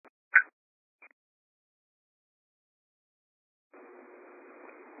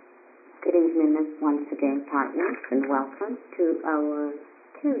Good evening once again, partners, and welcome to our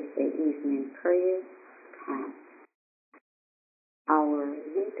Tuesday evening prayer class. Our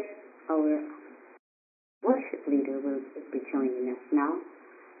worship leader will be joining us now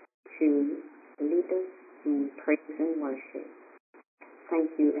to lead us in praise and worship.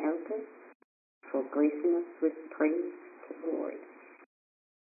 Thank you, Elder, for gracing us with praise to the Lord.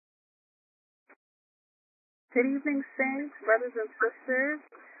 Good evening, saints, brothers and sisters.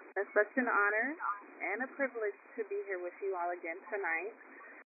 It's such an honor and a privilege to be here with you all again tonight.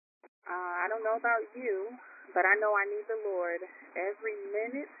 I don't know about you, but I know I need the Lord every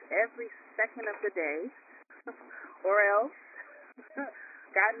minute, every second of the day, or else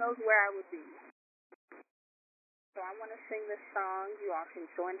God knows where I would be. So I want to sing this song. You all can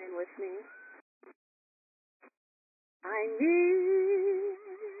join in with me. I need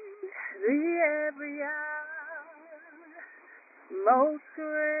thee every hour, most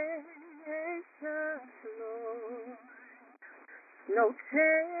gracious Lord. No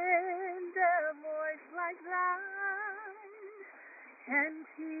tender voice like thine can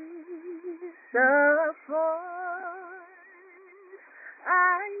peace afford.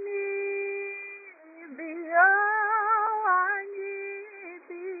 I need thee, oh, I need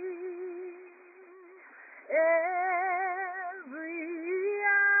thee every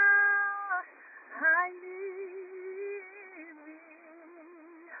hour. I need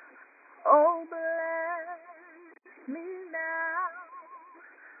thee. Oh, bless me now,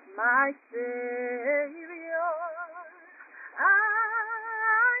 my Savior.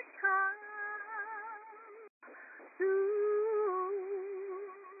 I come to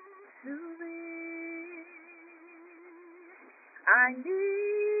thee. I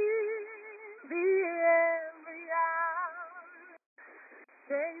need thee every hour.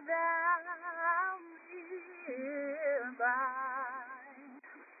 Stay thou nearby.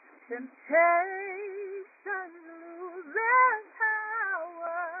 Temptation loses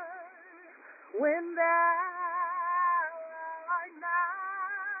power when thou art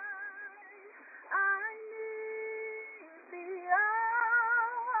nigh. I need thee, oh,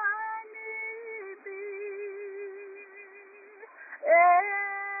 I need thee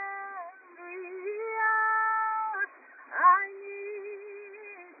every hour. I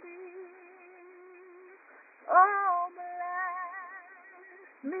need thee. Oh,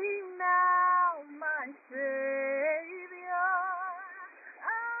 bless me now, my Savior. I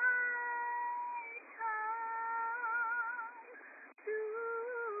come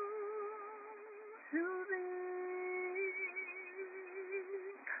to thee.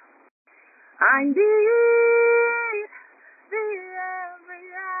 I need thee every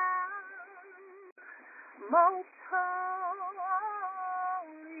hour, most holy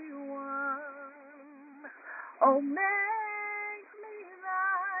one. Oh, make me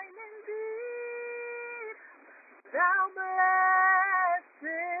thine indeed, thou blessed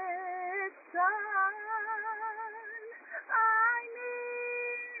Son. I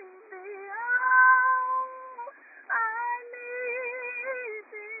need thee, oh, I need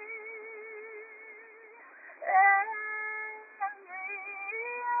thee every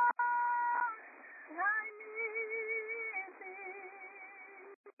hour. I need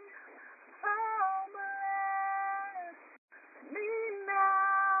thee. Oh, bless me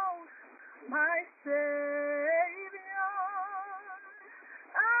now, my Savior.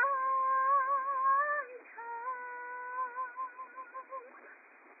 I come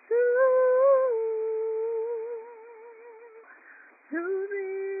to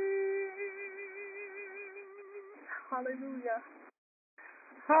thee. Hallelujah.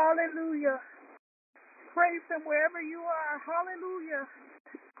 Hallelujah. Praise him wherever you are. Hallelujah.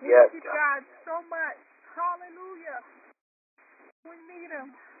 Yes, Thank you, God, so much. Hallelujah. We need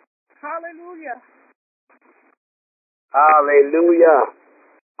him. Hallelujah. Hallelujah.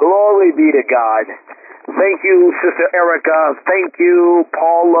 Glory be to God. Thank you, Sister Erica. Thank you,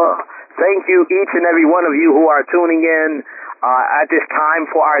 Paula. Thank you, each and every one of you who are tuning in at this time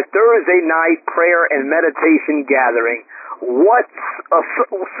for our Thursday night prayer and meditation gathering.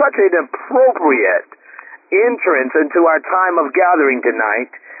 Such an appropriate entrance into our time of gathering tonight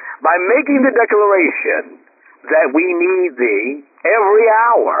by making the declaration that we need thee every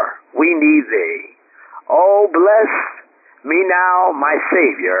hour. We need thee. Oh, bless me now, my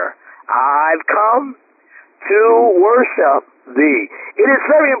Savior. I've come to worship thee. It is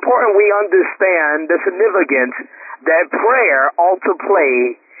very important we understand the significance that prayer ought to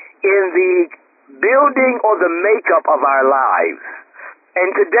play in the building or the makeup of our lives. And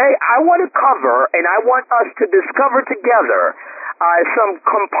today I want to cover and I want us to discover together some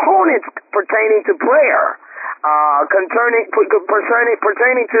components pertaining to prayer.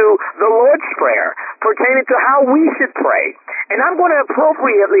 pertaining to the Lord's Prayer, pertaining to how we should pray. And I'm going to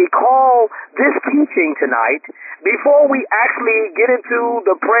appropriately call this teaching tonight, before we actually get into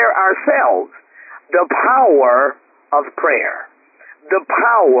the prayer ourselves, the power of prayer. The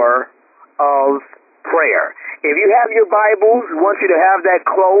power of prayer. If you have your Bibles, I want you to have that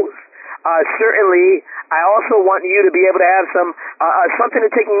close. Certainly, I also want you to be able to have something to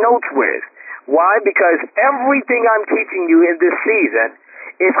take notes with. Why? Because everything I'm teaching you in this season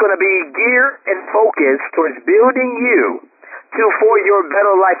is going to be geared and focused towards building you for your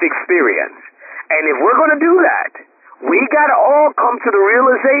better life experience. And if we're going to do that, we got to all come to the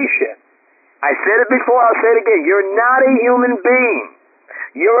realization. I said it before, I'll say it again. You're not a human being.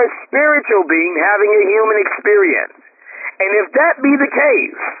 You're a spiritual being having a human experience. And if that be the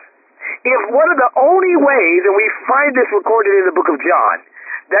case, if one of the only ways, and we find this recorded in the book of John,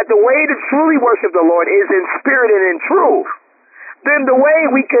 that the way to truly worship the Lord is in spirit and in truth, then the way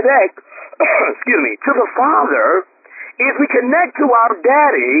we connect, to the Father is we connect to our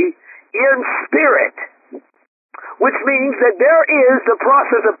Daddy in spirit. Which means that there is the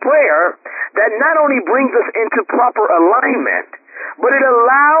process of prayer that not only brings us into proper alignment, but it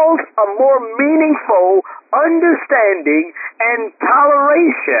allows a more meaningful understanding and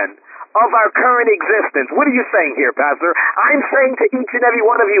toleration of our current existence. What are you saying here, Pastor? I'm saying to each and every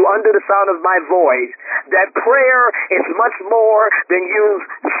one of you under the sound of my voice that prayer is much more than you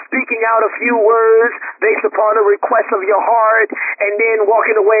speaking out a few words based upon a request of your heart and then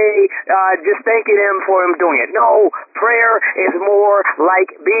walking away just thanking Him for Him doing it. No, prayer is more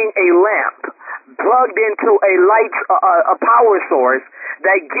like being a lamp plugged into a power source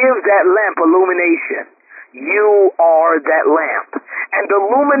that gives that lamp illumination. You are that lamp. And the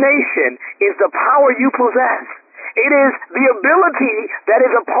illumination is the power you possess. It is the ability that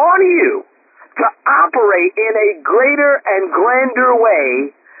is upon you to operate in a greater and grander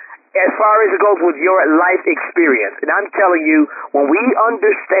way as far as it goes with your life experience. And I'm telling you, when we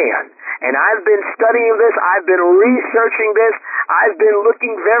understand, and I've been studying this, I've been researching this, I've been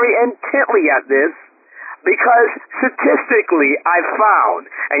looking very intently at this, because statistically I've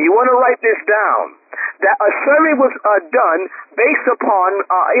found, and you want to write this down, that a survey was done based upon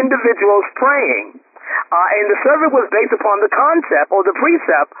individuals praying. And the survey was based upon the concept or the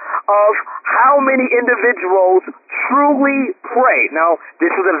precept of how many individuals truly pray. Now, this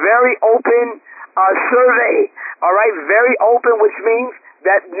was a very open survey, all right, very open, which means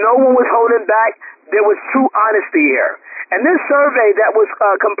that no one was holding back. There was true honesty here. And this survey that was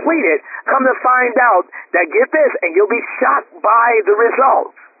completed, come to find out that, get this, and you'll be shocked by the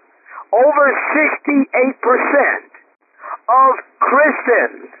results, over 68% of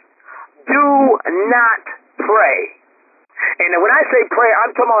Christians do not pray. And when I say prayer,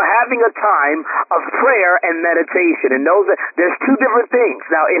 I'm talking about having a time of prayer and meditation. And there's two different things.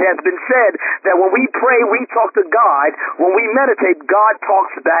 Now, it has been said that when we pray, we talk to God. When we meditate, God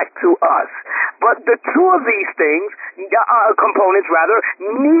talks back to us. But the two of these things, components rather,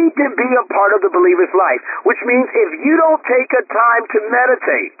 need to be a part of the believer's life. Which means if you don't take a time to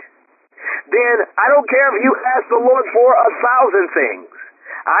meditate, then I don't care if you ask the Lord for 1,000 things.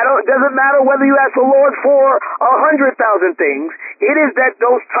 It doesn't matter whether you ask the Lord for 100,000 things. It is that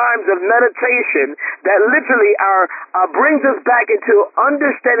those times of meditation that literally brings us back into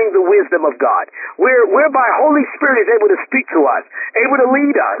understanding the wisdom of God, whereby Holy Spirit is able to speak to us, able to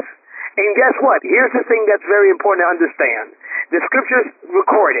lead us. And guess what? Here's the thing that's very important to understand. The Scriptures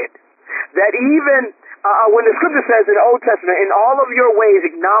recorded that even when the Scripture says in the Old Testament, in all of your ways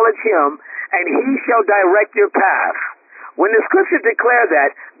acknowledge Him, and He shall direct your path. When the Scriptures declare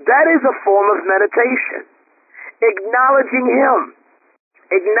that, that is a form of meditation. Acknowledging Him.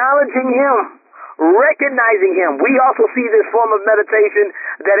 Acknowledging Him. Recognizing Him. We also see this form of meditation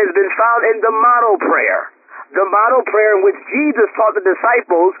that has been found in the model prayer. The model prayer in which Jesus taught the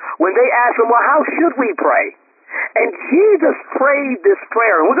disciples when they asked Him, well, how should we pray? And Jesus prayed this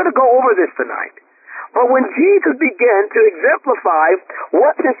prayer. And we're going to go over this tonight. But when Jesus began to exemplify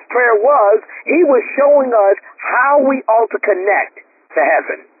what this prayer was, He was showing us how we ought to connect to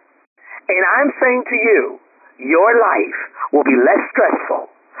heaven. And I'm saying to you, your life will be less stressful.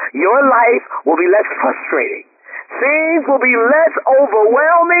 Your life will be less frustrating. Things will be less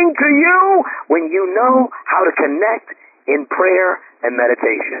overwhelming to you when you know how to connect in prayer and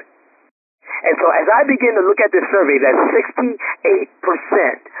meditation. And so as I begin to look at this survey, that 68%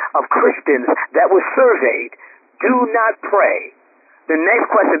 of Christians that were surveyed do not pray, the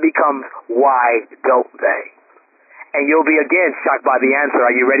next question becomes, why don't they? And you'll be again shocked by the answer.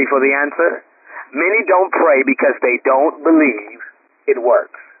 Are you ready for the answer? Many don't pray because they don't believe it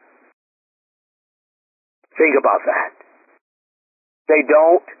works. Think about that. They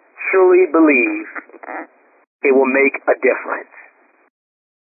don't truly believe it will make a difference.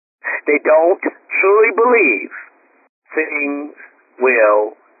 They don't truly believe things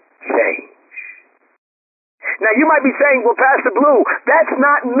will change. Now you might be saying, well, Pastor Blue, that's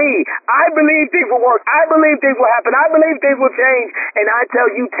not me. I believe things will work. I believe things will happen. I believe things will change. And I tell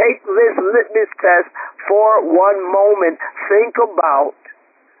you, take this litmus test for one moment. Think about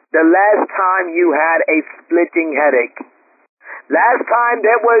the last time you had a splitting headache. Last time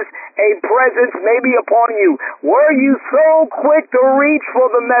there was a presence maybe upon you. Were you so quick to reach for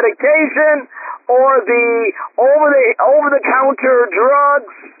the medication or the over-the-counter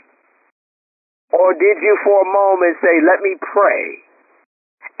drugs? Or did you for a moment say, let me pray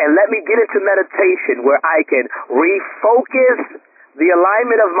and let me get into meditation where I can refocus the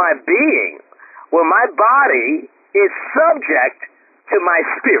alignment of my being, where my body is subject to my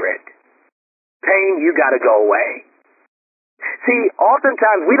spirit? Pain, you got to go away. See,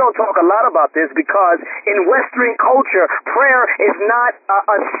 oftentimes we don't talk a lot about this because in Western culture, prayer is not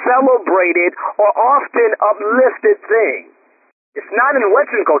a celebrated or often uplifted thing. It's not in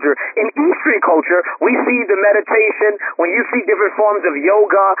Western culture. In Eastern culture, we see the meditation, when you see different forms of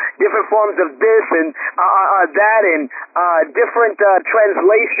yoga, different forms of this and that, and different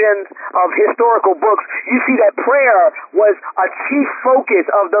translations of historical books, you see that prayer was a chief focus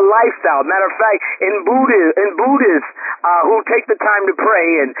of the lifestyle. Matter of fact, in Buddhists who take the time to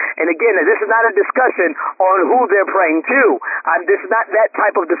pray, and again, this is not a discussion on who they're praying to. This is not that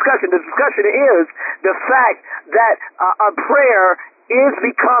type of discussion. The discussion is the fact that a prayer is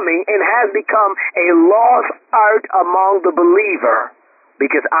becoming and has become a lost art among the believer,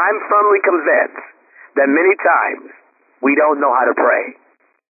 because I'm firmly convinced that many times we don't know how to pray.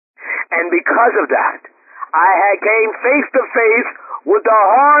 And because of that, I came face to face with the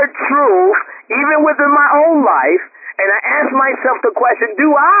hard truth, even within my own life, and I asked myself the question,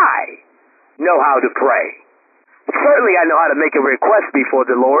 do I know how to pray? Certainly I know how to make a request before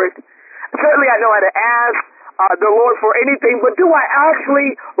the Lord. Certainly I know how to ask the Lord for anything, but do I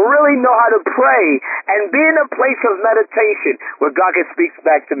actually really know how to pray and be in a place of meditation where God can speak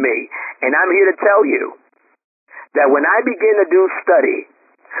back to me? And I'm here to tell you that when I begin to do study,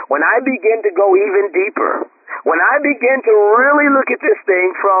 when I begin to go even deeper, when I begin to really look at this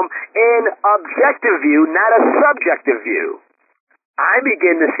thing from an objective view, not a subjective view, I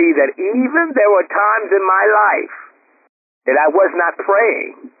begin to see that even there were times in my life that I was not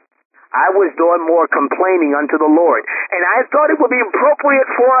praying. I was doing more complaining unto the Lord. And I thought it would be appropriate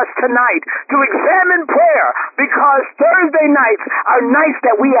for us tonight to examine prayer, because Thursday nights are nights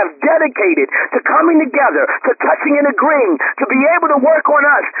that we have dedicated to coming together, to touching and agreeing, to be able to work on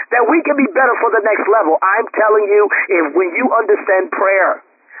us, that we can be better for the next level. I'm telling you, when you understand prayer,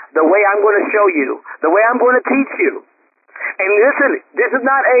 the way I'm going to show you, the way I'm going to teach you, and listen, this is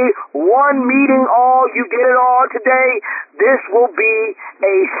not a one meeting all, you get it all today. This will be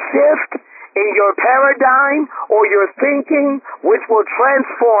a shift in your paradigm or your thinking, which will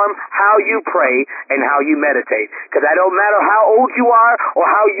transform how you pray and how you meditate. Because it don't matter how old you are or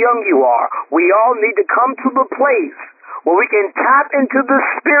how young you are, we all need to come to the place where we can tap into the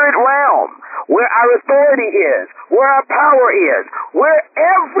spirit realm, where our authority is, where our power is, where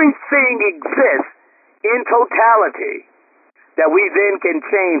everything exists in totality, that we then can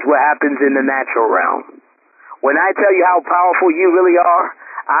change what happens in the natural realm. When I tell you how powerful you really are,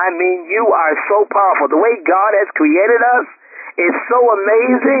 I mean you are so powerful. The way God has created us is so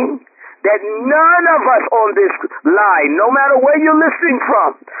amazing that none of us on this line, no matter where you're listening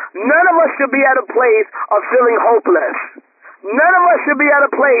from, none of us should be at a place of feeling hopeless. None of us should be at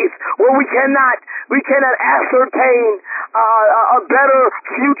a place where we cannot ascertain a better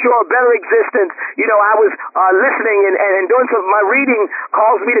future or better existence. You know, I was listening and doing some of my reading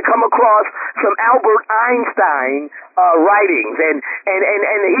caused me to come across some Albert Einstein writings, and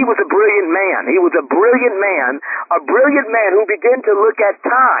he was a brilliant man. He was a brilliant man who began to look at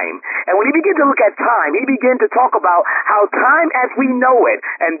time. And when he began to look at time, he began to talk about how time as we know it,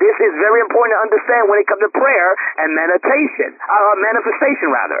 and this is very important to understand when it comes to prayer and manifestation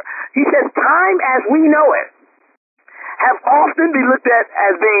rather. He says time as we know it have often been looked at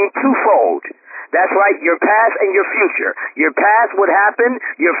as being twofold. That's right, your past and your future. Your past, what happened,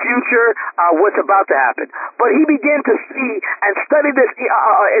 your future, what's about to happen. But he began to see and study this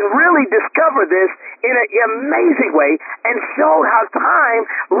and really discover this in an amazing way, and showed how time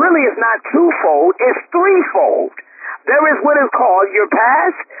really is not twofold, it's threefold. There is what is called your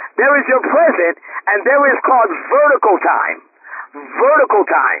past, there is your present, and there is called vertical time. Vertical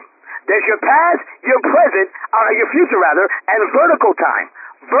time. There's your past, your present, your future rather, and vertical time.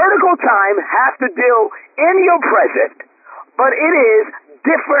 Vertical time has to deal in your present, but it is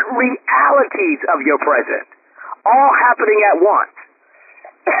different realities of your present, all happening at once.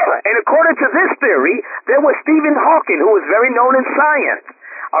 And according to this theory, there was Stephen Hawking, who was very known in science.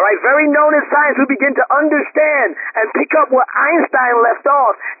 All right, very known in science, who began to understand and pick up where Einstein left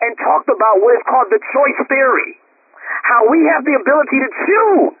off and talked about what is called the choice theory. How we have the ability to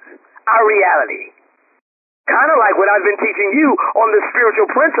choose our reality. Kind of like what I've been teaching you on the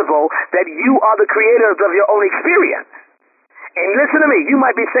spiritual principle that you are the creators of your own experience. And listen to me, you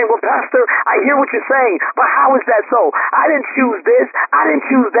might be saying, well, Pastor, I hear what you're saying, but how is that so? I didn't choose this, I didn't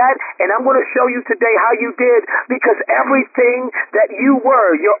choose that, and I'm going to show you today how you did, because everything that you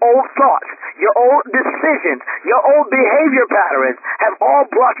were, your old thoughts, your old decisions, your old behavior patterns, have all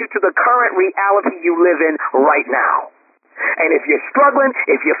brought you to the current reality you live in right now. And if you're struggling,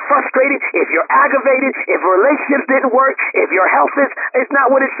 if you're frustrated, if you're aggravated, if relationships didn't work, if your health is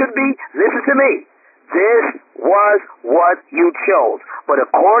not what it should be, listen to me. This was what you chose. But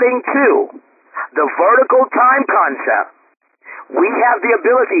according to the vertical time concept, we have the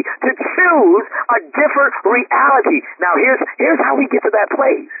ability to choose a different reality. Now, here's how we get to that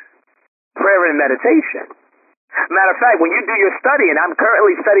place. Prayer and meditation. Matter of fact, when you do your study, and I'm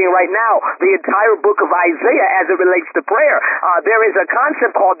currently studying right now the entire book of Isaiah as it relates to prayer, there is a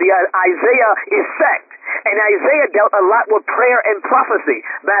concept called the Isaiah effect. And Isaiah dealt a lot with prayer and prophecy.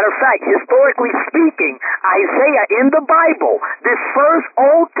 Matter of fact, historically speaking, Isaiah in the Bible, this first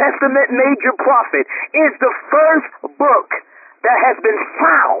Old Testament major prophet, is the first book that has been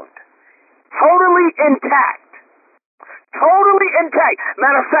found totally intact. Totally intact.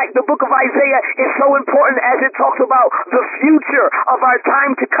 Matter of fact, the book of Isaiah is so important as it talks about the future of our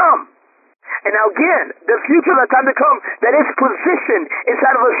time to come. And now again, the future of the time to come, that is positioned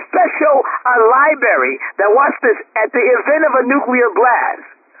inside of a special library that, watch this, at the event of a nuclear blast,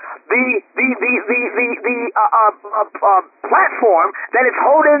 the platform that is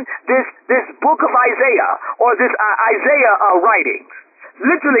holding this book of Isaiah, or this Isaiah writings,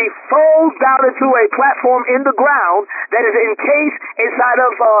 literally folds down into a platform in the ground that is encased inside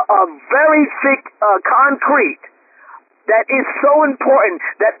of a very thick concrete. That is so important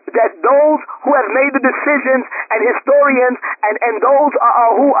that those who have made the decisions, and historians and those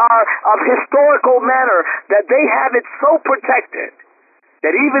who are of historical manner, that they have it so protected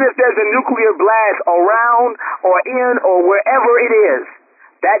that even if there's a nuclear blast around or in or wherever it is,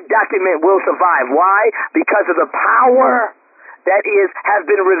 that document will survive. Why? Because of the power that has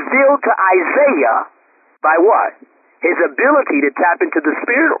been revealed to Isaiah by what? His ability to tap into the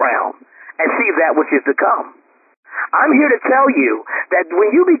spirit realm and see that which is to come. I'm here to tell you that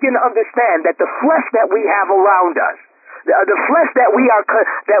when you begin to understand that the flesh that we have around us, the flesh that we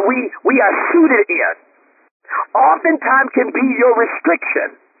are suited in, oftentimes can be your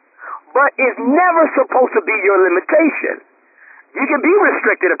restriction, but is never supposed to be your limitation. You can be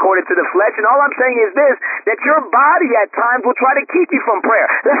restricted according to the flesh, and all I'm saying is this, that your body at times will try to keep you from prayer.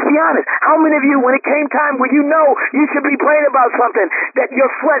 Let's be honest. How many of you, when it came time where you know you should be praying about something, that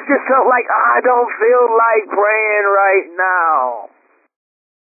your flesh just felt like, I don't feel like praying right now?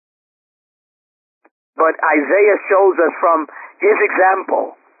 But Isaiah shows us from his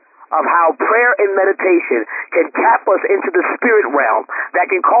example of how prayer and meditation can tap us into the spirit realm, that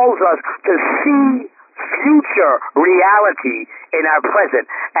can cause us to see future reality in our present.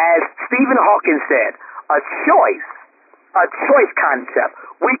 As Stephen Hawking said, a choice concept.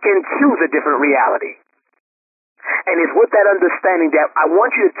 We can choose a different reality. And it's with that understanding that I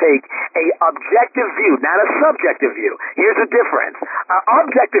want you to take a objective view, not a subjective view. Here's the difference. An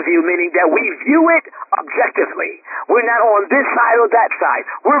objective view meaning that we view it objectively. We're not on this side or that side.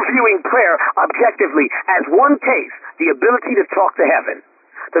 We're viewing prayer objectively as one case, the ability to talk to heaven.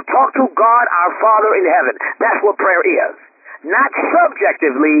 To talk to God, our Father in heaven. That's what prayer is. Not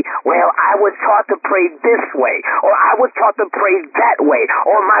subjectively, well, I was taught to pray this way, or I was taught to pray that way,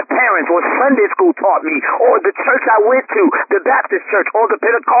 or my parents or Sunday school taught me, or the church I went to, the Baptist church or the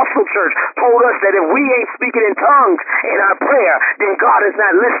Pentecostal church, told us that if we ain't speaking in tongues in our prayer, then God is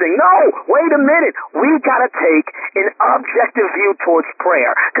not listening. No, wait a minute. We got to take an objective view towards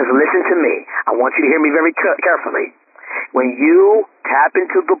prayer. Because listen to me. I want you to hear me very carefully. When you tap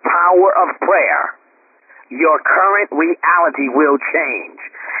into the power of prayer, your current reality will change.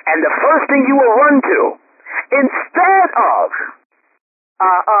 And the first thing you will run to, instead of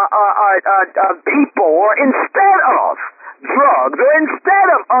people, or instead of drugs, or instead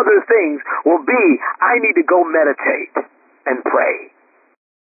of other things, will be, I need to go meditate and pray.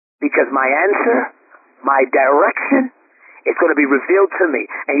 Because my answer, my direction, is going to be revealed to me.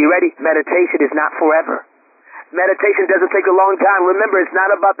 And you ready? Meditation is not forever. Meditation doesn't take a long time. Remember, it's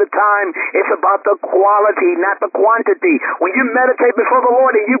not about the time. It's about the quality, not the quantity. When you meditate before the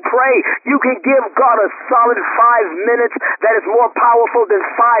Lord and you pray, you can give God a solid 5 minutes that is more powerful than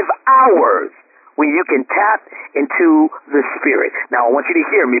 5 hours when you can tap into the Spirit. Now, I want you to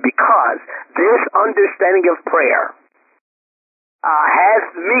hear me, because this understanding of prayer has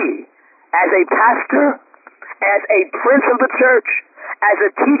me, as a pastor, as a prince of the church, as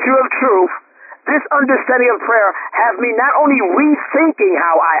a teacher of truth, this understanding of prayer has me not only rethinking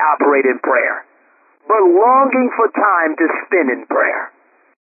how I operate in prayer, but longing for time to spend in prayer.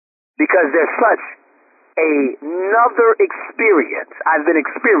 Because there's such another experience I've been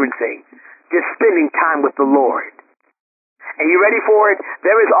experiencing just spending time with the Lord. And you ready for it?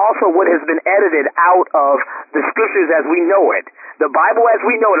 There is also what has been edited out of the scriptures as we know it. The Bible as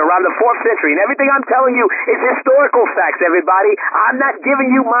we know it around the 4th century. And everything I'm telling you is historical facts, everybody. I'm not giving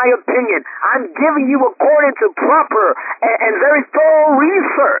you my opinion. I'm giving you according to proper and very thorough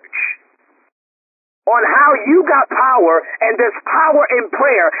research on how you got power, and there's power in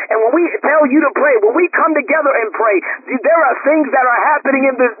prayer. And when we tell you to pray, when we come together and pray, there are things that are happening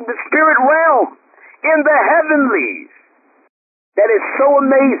in the spirit realm, in the heavenlies, that is so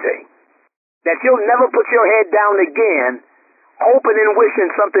amazing that you'll never put your head down again, hoping and wishing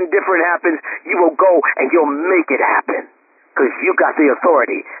something different happens. You will go and you'll make it happen, because you got the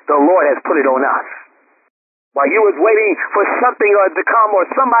authority. The Lord has put it on us. While you was waiting for something to come or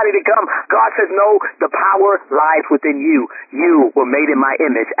somebody to come, God says, no, the power lies within you. You were made in my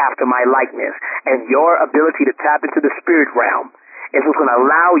image, after my likeness. And your ability to tap into the spirit realm is what's going to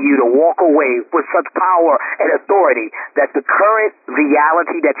allow you to walk away with such power and authority that the current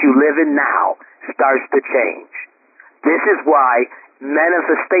reality that you live in now starts to change. This is why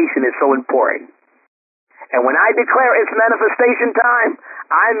manifestation is so important. And when I declare it's manifestation time,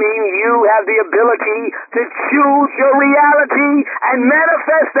 I mean you have the ability to choose your reality and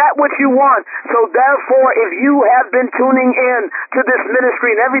manifest that which you want. So therefore, if you have been tuning in to this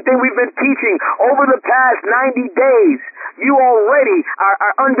ministry and everything we've been teaching over the past 90 days, you already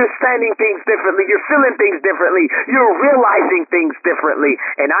are understanding things differently. You're feeling things differently. You're realizing things differently.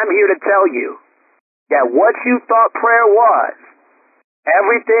 And I'm here to tell you that what you thought prayer was,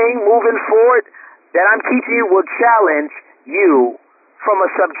 everything moving forward that I'm teaching you will challenge you from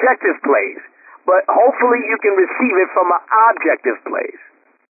a subjective place, but hopefully you can receive it from an objective place.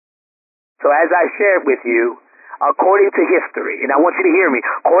 So as I shared with you, according to history, and I want you to hear me,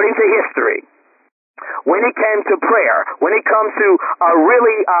 according to history, when it came to prayer, when it comes to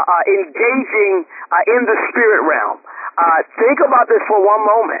really engaging in the spirit realm, think about this for one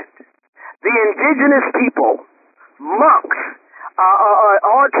moment. The indigenous people, monks,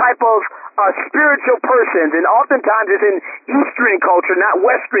 all type of spiritual persons, and oftentimes it's in Eastern culture, not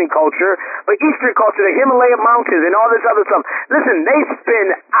Western culture, but Eastern culture, the Himalaya mountains and all this other stuff. Listen, they spend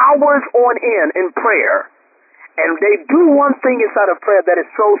hours on end in prayer, and they do one thing inside of prayer that is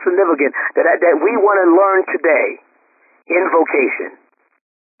so significant that we want to learn today: invocation.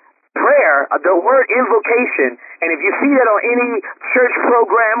 Prayer, the word invocation, and if you see that on any church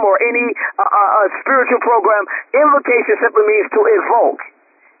program or any spiritual program, invocation simply means to evoke.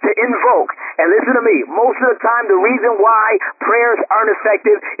 To invoke. And listen to me, most of the time the reason why prayers aren't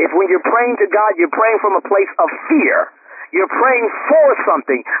effective is when you're praying to God, you're praying from a place of fear. You're praying for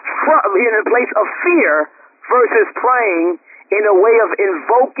something in a place of fear versus praying in a way of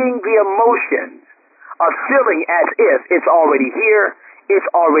invoking the emotions of feeling as if it's already here, it's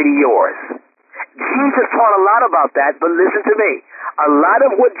already yours. Jesus taught a lot about that, but listen to me. A lot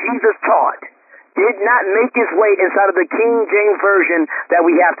of what Jesus taught did not make its way inside of the King James Version that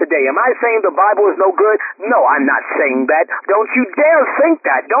we have today. Am I saying the Bible is no good? No, I'm not saying that. Don't you dare think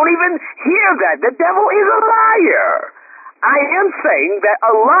that. Don't even hear that. The devil is a liar. I am saying that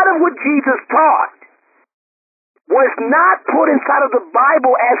a lot of what Jesus taught was not put inside of the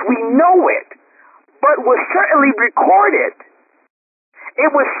Bible as we know it, but was certainly recorded. It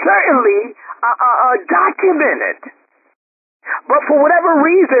was certainly documented. But for whatever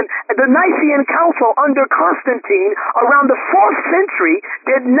reason, the Nicene Council under Constantine around the 4th century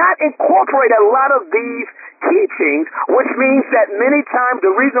did not incorporate a lot of these teachings, which means that many times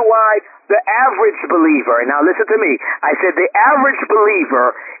the reason why the average believer, and now listen to me, I said the average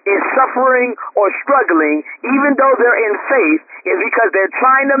believer is suffering or struggling even though they're in faith is because they're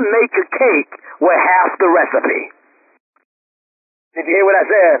trying to make a cake with half the recipe. Did you hear what I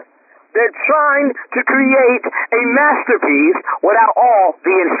said? They're trying to create a masterpiece without all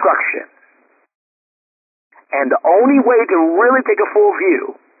the instructions. And the only way to really take a full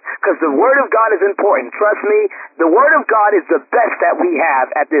view, because the Word of God is important. Trust me, the Word of God is the best that we have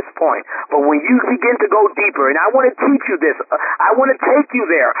at this point. But when you begin to go deeper, and I want to teach you this, I want to take you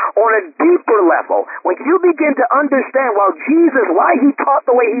there on a deeper level. When you begin to understand, well, Jesus, why he taught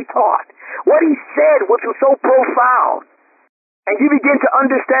the way he taught, what he said, which was so profound, and you begin to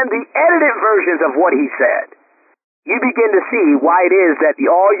understand the edited versions of what he said, you begin to see why it is that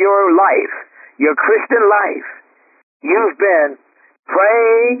all your life, your Christian life, you've been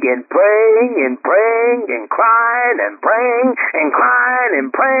praying and praying and praying and crying and praying and crying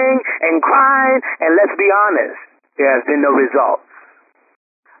and praying and crying, and let's be honest, there has been no results.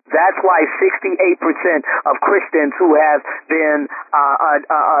 That's why 68% of Christians who have been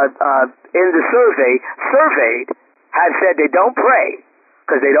in the surveyed, have said they don't pray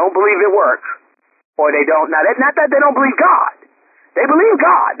because they don't believe it works, or they don't. Now, that's not that they don't believe God. They believe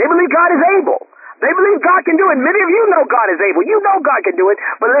God. They believe God is able. They believe God can do it. Many of you know God is able. You know God can do it.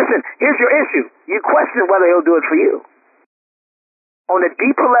 But listen, here's your issue. You question whether he'll do it for you. On a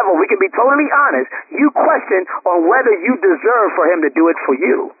deeper level, we can be totally honest. You question on whether you deserve for him to do it for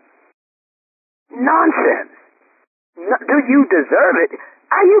you. Nonsense. Do you deserve it?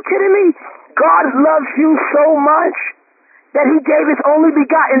 Are you kidding me? God loves you so much that he gave his only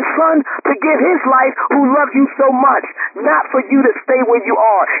begotten son to give his life, who loved you so much, not for you to stay where you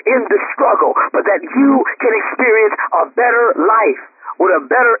are in the struggle, but that you can experience a better life with a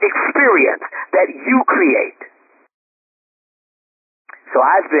better experience that you create. So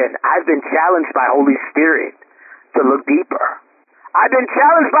I've been challenged by Holy Spirit to look deeper. I've been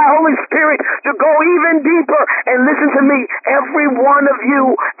challenged by Holy Spirit to go even deeper. And listen to me, every one of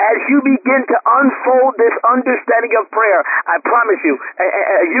you, as you begin to unfold this understanding of prayer, I promise you,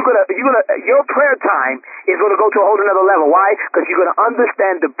 your prayer time is going to go to a whole another level. Why? Because you're going to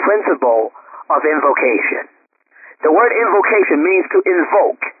understand the principle of invocation. The word invocation means to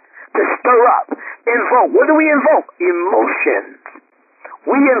invoke, to stir up. Invoke. What do we invoke? Emotions.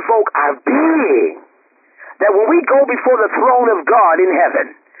 We invoke our being. That when we go before the throne of God in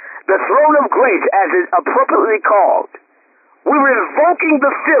heaven, the throne of grace as it's appropriately called, we're invoking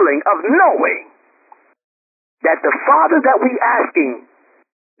the feeling of knowing that the Father that we asking,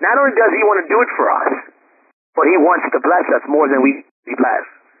 not only does he want to do it for us, but he wants to bless us more than we bless.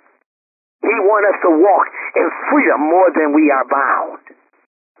 He wants us to walk in freedom more than we are bound.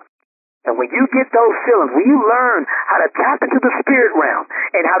 And when you get those feelings, when you learn how to tap into the spirit realm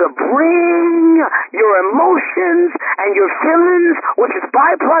and how to bring your emotions and your feelings, which is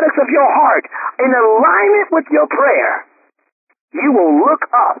byproducts of your heart, in alignment with your prayer, you will look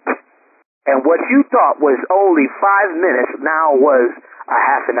up and what you thought was only 5 minutes now was a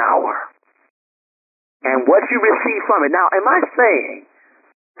half an hour. And what you receive from it. Now, am I saying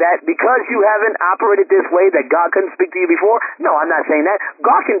that because you haven't operated this way that God couldn't speak to you before? No, I'm not saying that.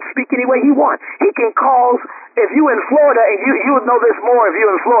 God can speak any way he wants. He can cause, if you in Florida, and you would know this more if you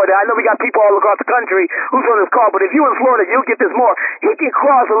in Florida. I know we got people all across the country who's on this call, but if you in Florida, you'll get this more. He can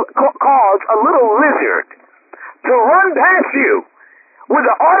cause a little lizard to run past you with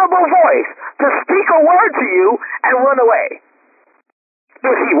an audible voice to speak a word to you and run away.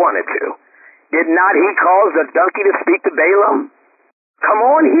 If he wanted to. Did not he cause the donkey to speak to Balaam? Come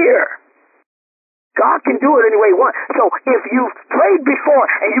on here. God can do it any way he wants. So if you've prayed before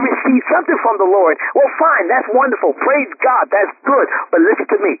and you receive something from the Lord, well, fine, that's wonderful. Praise God, that's good. But listen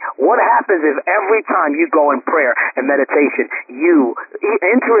to me. What happens if every time you go in prayer and meditation, you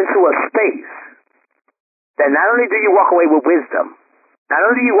enter into a space that not only do you walk away with wisdom, not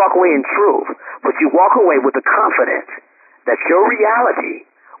only do you walk away in truth, but you walk away with the confidence that your reality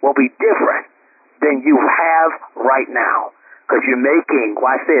will be different than you have right now. Because you're making,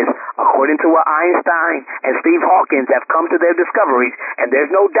 watch this, according to what Einstein and Steve Hawkins have come to their discoveries, and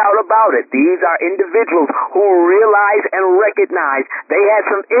there's no doubt about it, these are individuals who realize and recognize they had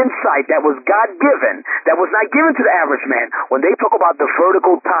some insight that was God-given, that was not given to the average man. When they talk about the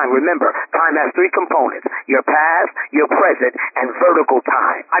vertical time, remember, time has 3 components: your past, your present, and vertical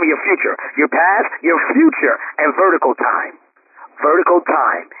time. I mean, your future. Your past, your future, and vertical time. Vertical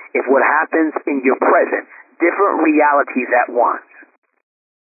time is what happens in your present. Different realities at once.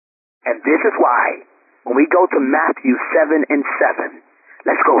 And this is why when we go to Matthew 7 and 7,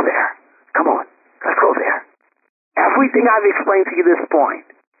 let's go there. Come on, let's go there. Everything I've explained to you this point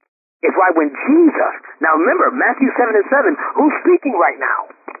is why when Jesus, now remember, Matthew 7 and 7, who's speaking right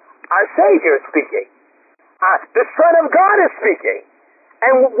now? Our Savior is speaking. The Son of God is speaking.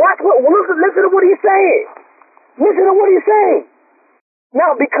 And listen to what he's saying. Listen to what he's saying.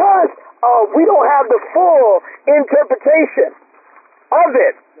 Now, because we don't have the full interpretation of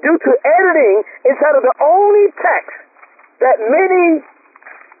it due to editing inside of the only text that many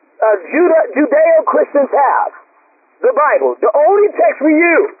Judeo-Christians have. The Bible, the only text we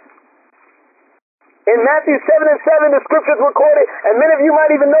use. In Matthew 7 and 7, the scriptures recorded, and many of you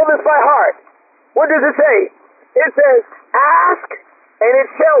might even know this by heart. What does it say? It says, ask, and it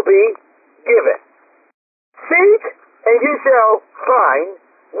shall be given. Seek, and you shall find.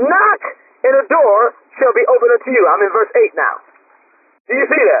 Knock, and the door shall be opened unto you. I'm in verse 8 now. Do you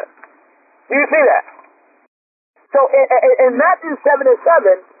see that? Do you see that? So in Matthew 7 and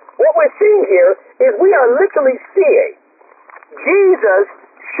 7, what we're seeing here is we are literally seeing Jesus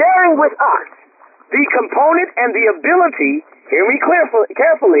sharing with us the component and the ability, hear me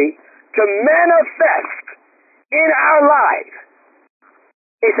carefully, to manifest in our lives.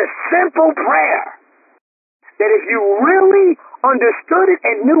 It's a simple prayer that if you really understood it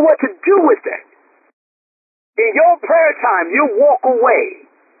and knew what to do with it, in your prayer time, you'll walk away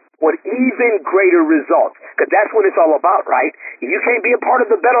with even greater results. Because that's what it's all about, right? You can't be a part of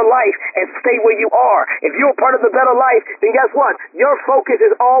the better life and stay where you are. If you're a part of the better life, then guess what? Your focus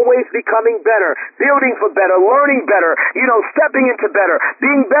is always becoming better, building for better, learning better, stepping into better,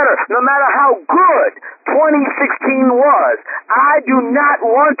 being better, no matter how good 2016 was. I do not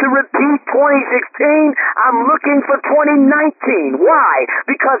want to repeat 2016. I'm looking for 2019. Why?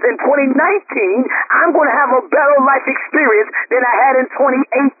 Because in 2019, I'm going to have a better life experience than I had in 2018.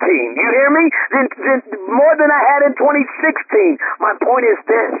 You hear me? Then more than I had in 2016. My point is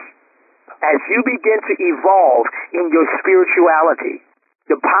this. As you begin to evolve in your spirituality,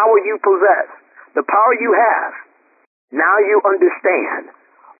 the power you possess, the power you have, now you understand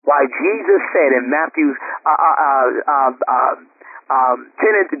why Jesus said in Matthew,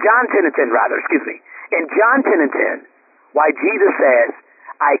 John 10 and 10 rather, excuse me. In John 10 and 10, why Jesus says,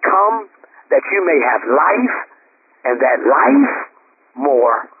 I come that you may have life, and that life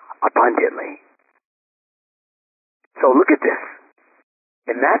more abundantly. So look at this.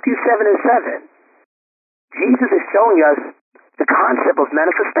 In Matthew 7 and 7, Jesus is showing us the concept of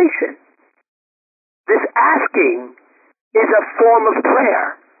manifestation. This asking is a form of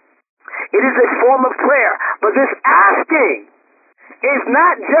prayer. It is a form of prayer. But this asking is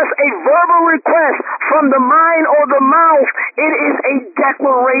not just a verbal request from the mind or the mouth. It is a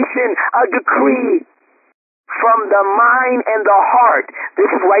declaration, a decree from the mind and the heart.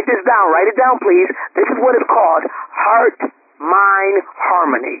 Write this down. Write it down, please. This is what is called heart-mind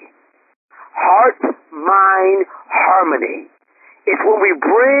harmony. Heart-mind harmony. It's when we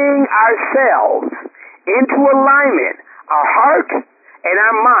bring ourselves into alignment, our heart and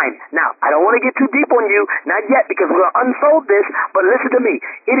our mind. Now, I don't want to get too deep on you, not yet, because we're going to unfold this, but listen to me.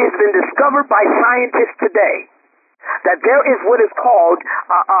 It has been discovered by scientists today that there is what is called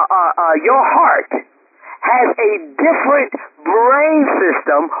your heart has a different brain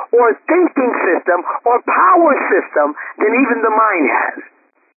system or thinking system or power system than even the mind has.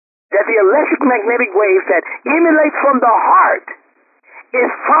 That the electromagnetic waves that emanate from the heart is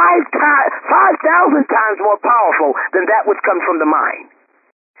 5,000 times more powerful than that which comes from the mind.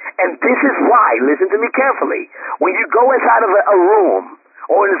 And this is why, listen to me carefully, when you go inside of a room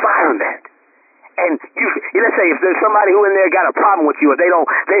or an environment, and let's say if there's somebody who in there got a problem with you, or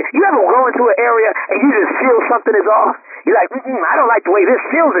you ever go into an area and you just feel something is off? You're like, I don't like the way this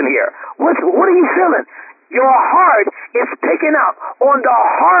feels in here. What are you feeling? Your heart is picking up on the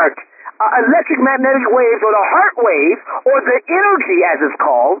heart electromagnetic waves, or the heart wave, or the energy as it's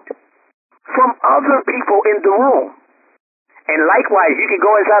called, from other people in the room. And likewise, you can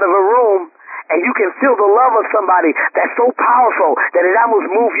go inside of a room and you can feel the love of somebody that's so powerful that it almost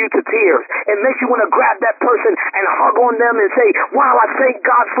moves you to tears. It makes you want to grab that person and hug on them and say, wow, I thank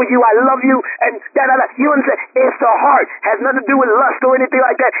God for you, I love you, and da-da-da. You understand? It's the heart. It has nothing to do with lust or anything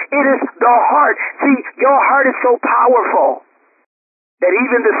like that. It is the heart. See, your heart is so powerful that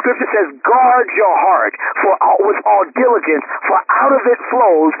even the scripture says, guard your heart with all diligence, for out of it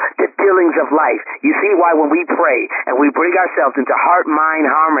flows the dealings of life. You see why when we pray and we bring ourselves into heart-mind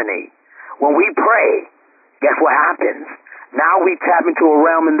harmony, when we pray, guess what happens? Now we tap into a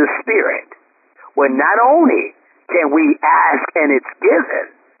realm in the spirit where not only can we ask and it's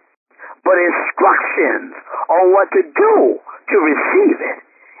given, but instructions on what to do to receive it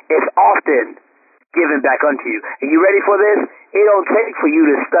is often given back unto you. Are you ready for this? It don't take for you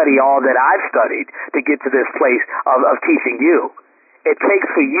to study all that I've studied to get to this place of teaching you. It takes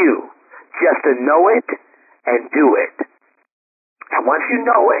for you just to know it and do it. And once you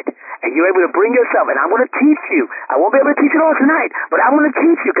know it, and you're able to bring yourself, and I'm going to teach you. I won't be able to teach it all tonight, but I'm going to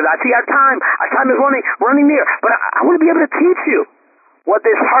teach you, because I see our time is running near. But I want to be able to teach you what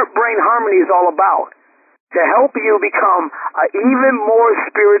this heart-brain harmony is all about, to help you become an even more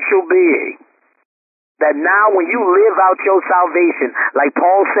spiritual being. that now when you live out your salvation, like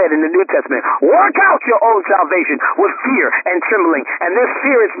Paul said in the New Testament, work out your own salvation with fear and trembling. And this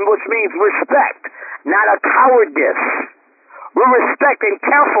fear is, which means respect, not a cowardice. With respect and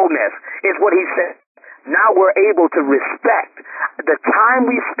carefulness is what he said. Now we're able to respect the time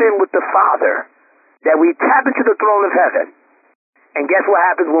we spend with the Father, that we tap into the throne of heaven. And guess what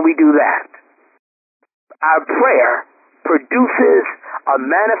happens when we do that? Our prayer produces a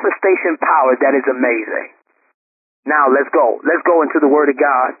manifestation power that is amazing. Now let's go. Let's go into the Word of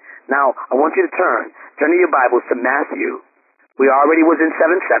God. Now I want you to turn to your Bibles to Matthew. We already was in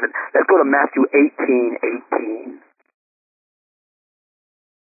 7:7. Let's go to Matthew 18:18.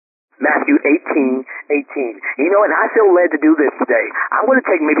 Matthew 18:18. You know, and I feel led to do this today. I'm going to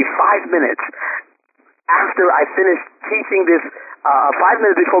take maybe 5 minutes after I finish teaching this, 5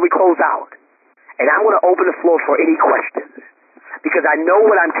 minutes before we close out. And I'm going to open the floor for any questions. Because I know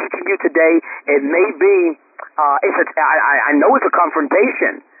what I'm teaching you today, it may be, I know it's a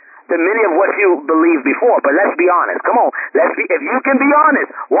confrontation to many of what you believed before, but let's be honest. Come on, if you can be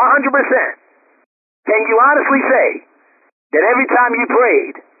honest, 100%, can you honestly say that every time you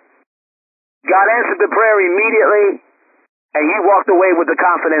prayed, God answered the prayer immediately, and you walked away with the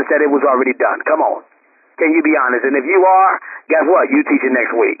confidence that it was already done? Come on. Can you be honest? And if you are, guess what? You teach it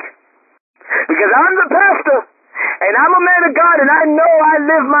next week. Because I'm the pastor, and I'm a man of God, and I know I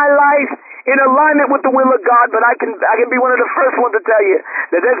live my life in alignment with the will of God, but I can be one of the first ones to tell you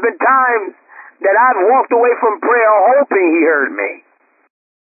that there's been times that I've walked away from prayer hoping he heard me.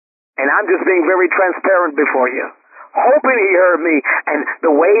 And I'm just being very transparent before you. Hoping he heard me, and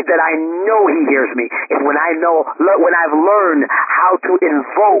the way that I know he hears me is when I've learned how to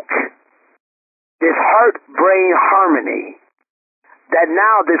invoke this heart-brain harmony, that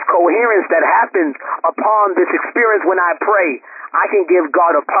now this coherence that happens upon this experience when I pray, I can give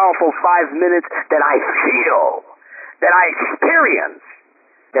God a powerful 5 minutes that I feel, that I experience,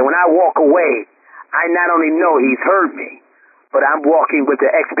 that when I walk away, I not only know he's heard me, but I'm walking with the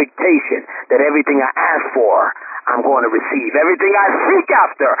expectation that everything I ask for, I'm going to receive. Everything I seek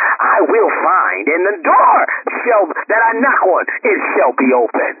after, I will find. And the door that I knock on, it shall be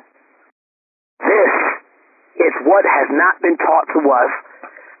open. This is what has not been taught to us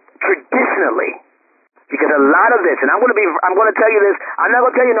traditionally. Because a lot of this, and I'm going to tell you this, I'm not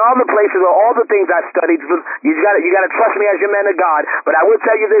going to tell you in all the places or all the things I've studied. You got to trust me as your man of God. But I will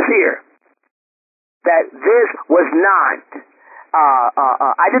tell you this here, that this was not,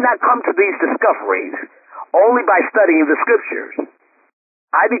 I did not come to these discoveries only by studying the scriptures.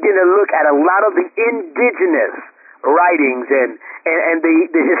 I began to look at a lot of the indigenous writings and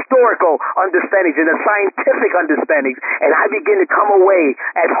the historical understandings and the scientific understandings, and I begin to come away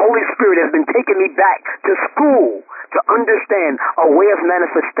as Holy Spirit has been taking me back to school to understand a way of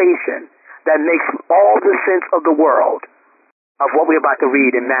manifestation that makes all the sense of the world of what we're about to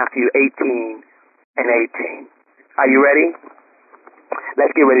read in Matthew 18:18. Are you ready?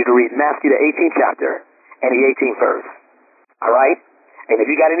 Let's get ready to read Matthew the 18th chapter and the 18th verse. All right? And if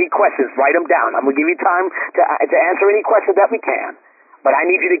you got any questions, write them down. I'm going to give you time to answer any questions that we can. But I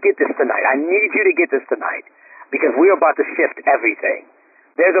need you to get this tonight. I need you to get this tonight. Because we're about to shift everything.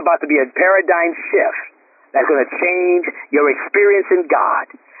 There's about to be a paradigm shift that's going to change your experience in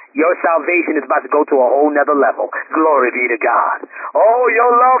God. Your salvation is about to go to a whole nother level. Glory be to God. Oh,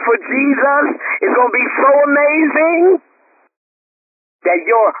 your love for Jesus is going to be so amazing that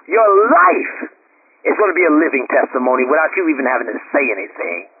your life is going to be a living testimony without you even having to say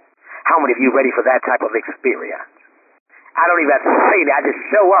anything. How many of you ready for that type of experience? I don't even have to say that. I just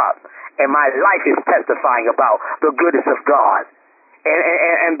show up, and my life is testifying about the goodness of God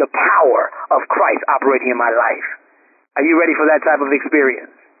and the power of Christ operating in my life. Are you ready for that type of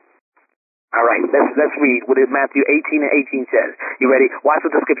experience? All right, let's read what Matthew 18:18 says. You ready? Watch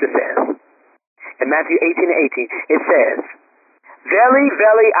what the scripture says. In Matthew 18:18, it says, "Verily,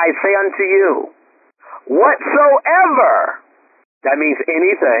 verily, I say unto you, whatsoever," that means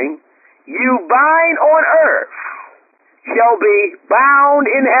anything, "you bind on earth shall be bound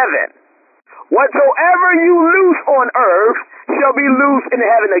in heaven. Whatsoever you loose on earth shall be loosed in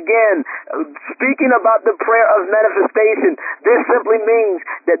heaven." Again, speaking about the prayer of manifestation, this simply means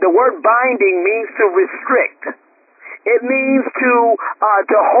that the word binding means to restrict. It means to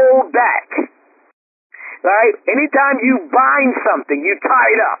hold back. Right? Anytime you bind something, you tie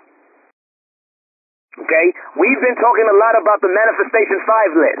it up. Okay? We've been talking a lot about the Manifestation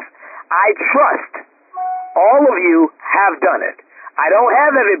 5 list. I trust all of you have done it. I don't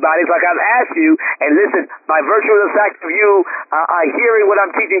have everybody, like I've asked you, and listen, by virtue of the fact of you hearing what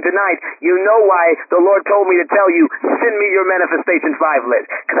I'm teaching tonight, you know why the Lord told me to tell you, send me your Manifestation 5 list,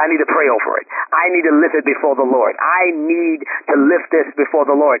 because I need to pray over it. I need to lift it before the Lord. I need to lift this before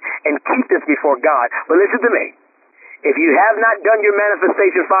the Lord and keep this before God. But listen to me. If you have not done your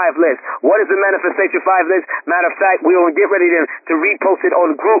Manifestation 5 list, what is the Manifestation 5 list? Matter of fact, we're going to get ready to repost it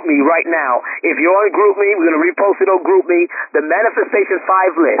on GroupMe right now. If you're on GroupMe, we're going to repost it on GroupMe. The Manifestation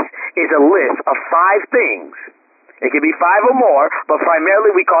 5 list is a list of 5 things. It can be 5 or more, but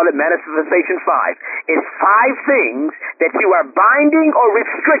primarily we call it Manifestation 5. It's 5 things that you are binding or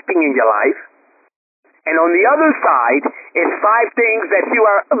restricting in your life. And on the other side, it's 5 things that you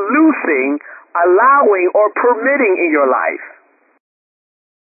are loosing, allowing, or permitting in your life.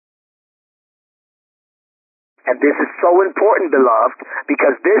 And this is so important, beloved,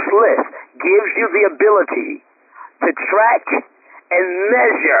 because this list gives you the ability to track and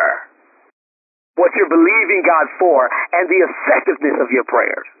measure what you're believing God for and the effectiveness of your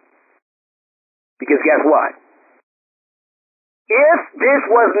prayers. Because guess what? If this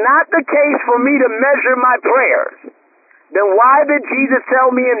was not the case for me to measure my prayers, then why did Jesus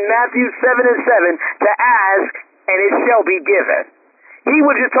tell me in Matthew 7:7 to ask and it shall be given? He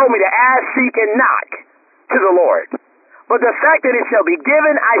would have told me to ask, seek, and knock to the Lord. But the fact that it shall be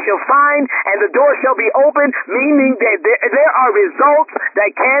given, I shall find, and the door shall be open, meaning that there are results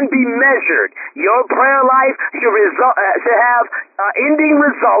that can be measured. Your prayer life should have ending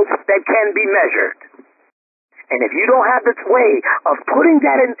results that can be measured. And if you don't have this way of putting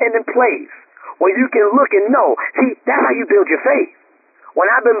that in place, where you can look and know, see, that's how you build your faith. When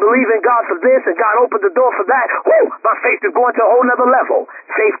I've been believing God for this and God opened the door for that, my faith is going to a whole nother level.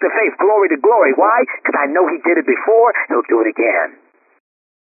 Faith to faith, glory to glory. Why? Because I know He did it before, He'll do it again.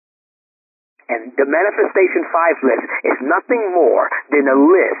 And the Manifestation 5 list is nothing more than a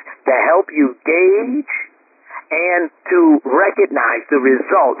list to help you gauge and to recognize the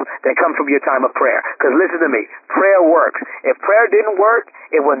results that come from your time of prayer. Because listen to me, prayer works. If prayer didn't work,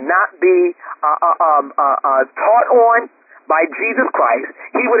 it would not be taught on by Jesus Christ.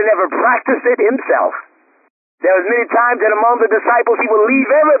 He would have never practiced it Himself. There was many times that among the disciples He would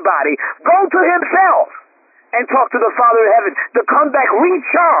leave everybody, go to Himself and talk to the Father in heaven to come back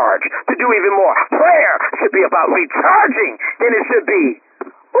recharged to do even more. Prayer should be about recharging than it should be,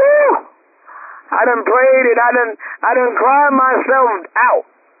 I done prayed and I done cried myself out.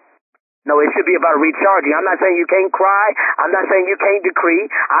 No, it should be about recharging. I'm not saying you can't cry. I'm not saying you can't decree.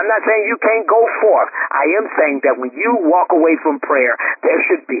 I'm not saying you can't go forth. I am saying that when you walk away from prayer, there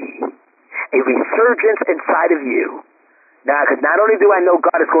should be a resurgence inside of you. Now, because not only do I know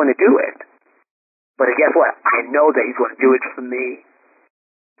God is going to do it, but guess what? I know that He's going to do it for me.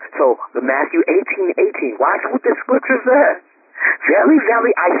 So, the Matthew 18:18, watch what the scripture says. Verily,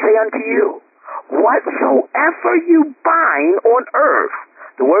 verily, I say unto you, whatsoever you bind on earth.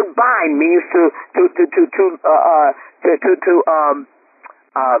 The word bind means to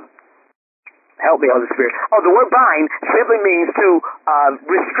help me, Holy Spirit. Oh, the word bind simply means to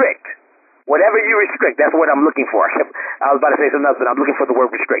restrict. Whatever you restrict, that's what I'm looking for. I was about to say something else, but I'm looking for the word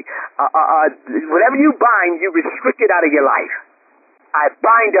restrict. Whatever you bind, you restrict it out of your life. I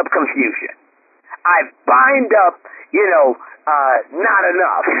bind up confusion. I bind up, not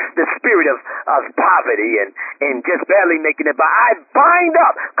enough, the spirit of poverty and just barely making it by. I bind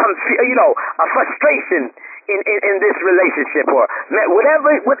up, a frustration in this relationship or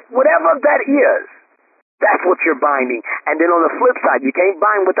whatever that is. That's what you're binding. And then on the flip side, you can't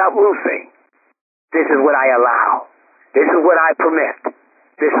bind without loosing. This is what I allow. This is what I permit.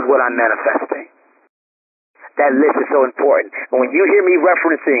 This is what I'm manifesting. That list is so important. And when you hear me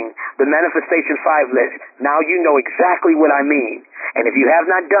referencing the Manifestation 5 list, now you know exactly what I mean. And if you have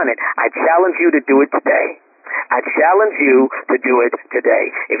not done it, I challenge you to do it today. I challenge you to do it today.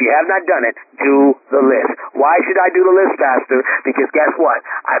 If you have not done it, do the list. Why should I do the list, Pastor? Because guess what?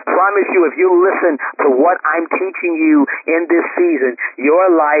 I promise you, if you listen to what I'm teaching you in this season,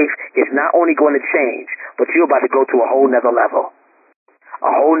 your life is not only going to change, but you're about to go to a whole nother level.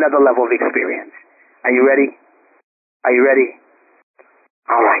 A whole nother level of experience. Are you ready? Are you ready?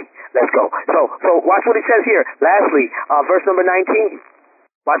 All right, let's go. So watch what it says here. Lastly, verse number 19.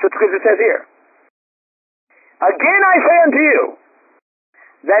 Watch what scripture says here. Again I say unto you,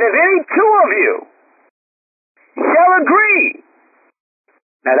 that if any two of you shall agree,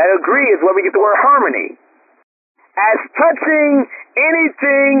 now that agree is where we get the word harmony, as touching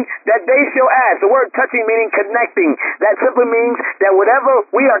anything that they shall ask. The word touching meaning connecting. That simply means that whatever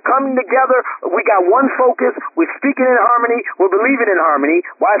we are coming together, we got one focus, we're speaking in harmony, we're believing in harmony.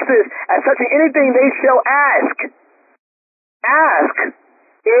 Watch this. As touching anything they shall ask,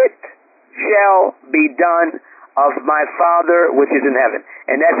 it shall be done of my Father which is in heaven.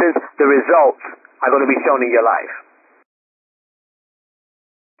 In essence, the results are going to be shown in your life.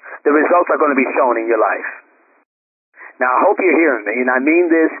 the results are going to be shown in your life. Now, I hope you're hearing me, and I mean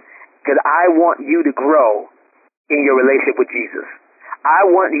this because I want you to grow in your relationship with Jesus. I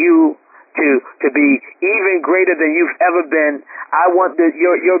want you to be even greater than you've ever been. I want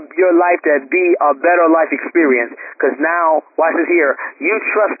your life to be a better life experience, because now, watch this here, you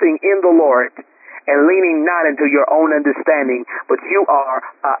trusting in the Lord and leaning not into your own understanding, but you are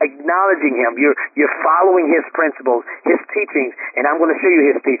acknowledging Him. You're following His principles, His teachings, and I'm going to show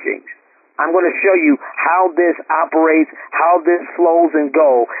you His teachings. I'm going to show you how this operates, how this flows and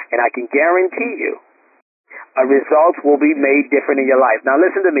go, and I can guarantee you results will be made different in your life. Now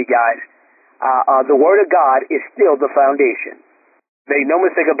listen to me, guys. The Word of God is still the foundation. Make no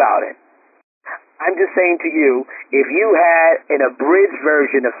mistake about it. I'm just saying to you, if you had an abridged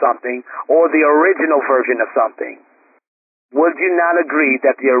version of something or the original version of something, would you not agree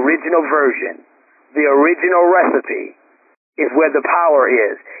that the original version, the original recipe, is where the power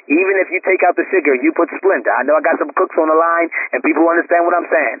is? Even if you take out the sugar and you put Splenda. I know I got some cooks on the line and people understand what I'm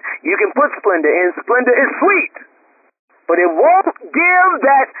saying. You can put Splenda in. Splenda is sweet, but it won't give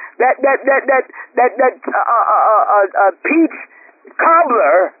that peach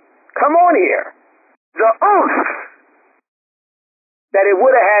cobbler. Come on here, the oomph that it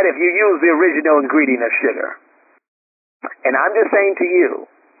would have had if you used the original ingredient of sugar. And I'm just saying to you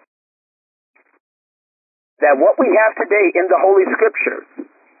that what we have today in the Holy Scriptures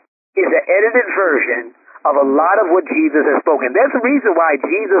is an edited version of a lot of what Jesus has spoken. There's a reason why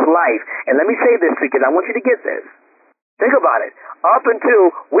Jesus' life, and let me say this because I want you to get this. Think about it. Up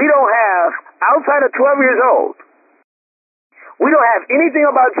until we don't have, outside of 12 years old, we don't have anything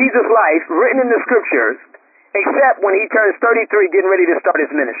about Jesus' life written in the Scriptures except when he turns 33 getting ready to start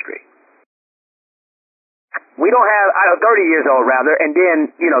his ministry. We don't have, 30 years old rather, and then,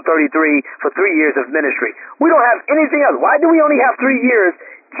 33 for 3 years of ministry. We don't have anything else. Why do we only have 3 years?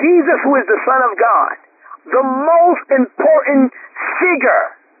 Jesus, who is the Son of God, the most important figure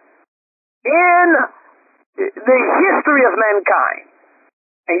in the history of mankind.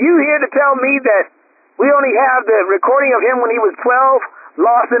 And you here to tell me that we only have the recording of him when he was 12,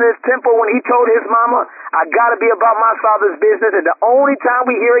 lost in his temple when he told his mama, I gotta be about my Father's business, and the only time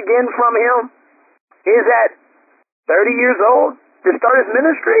we hear again from him is at 30 years old to start his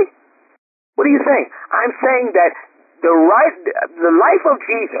ministry? What are you saying? I'm saying that the life of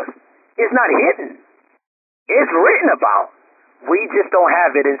Jesus is not hidden. It's written about. We just don't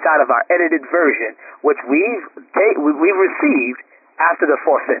have it inside of our edited version, which we've received after the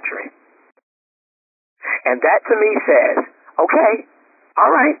 4th century. And that to me says, okay,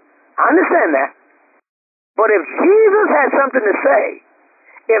 all right, I understand that. But if Jesus had something to say,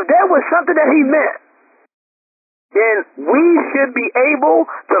 if there was something that he meant, then we should be able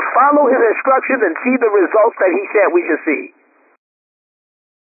to follow his instructions and see the results that he said we should see.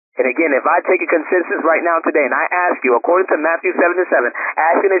 And again, if I take a consensus right now today and I ask you, according to Matthew 7:7,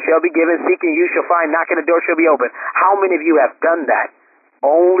 asking it shall be given, seeking you shall find, knocking the door shall be open. How many of you have done that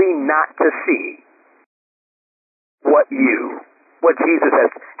only not to see what Jesus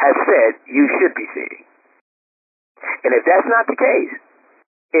has said you should be seeing? And if that's not the case,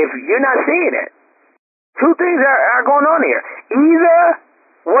 if you're not seeing it, two things are going on here. Either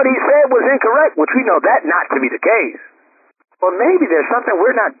what he said was incorrect, which we know that not to be the case, or maybe there's something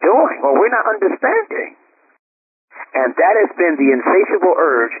we're not doing or we're not understanding. And that has been the insatiable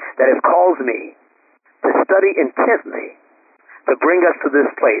urge that has caused me to study intently to bring us to this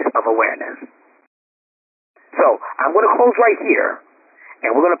place of awareness. So I'm going to close right here,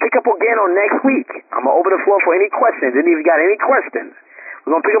 and we're going to pick up again on next week. I'm going to open the floor for any questions. Any of you got any questions?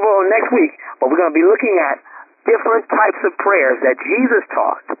 We're going to pick up on next week, but we're going to be looking at different types of prayers that Jesus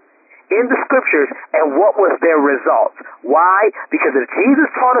taught in the Scriptures and what was their results. Why? Because if Jesus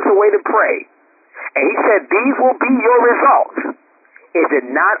taught us a way to pray, and he said these will be your results, is it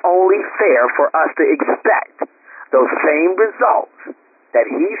not only fair for us to expect those same results that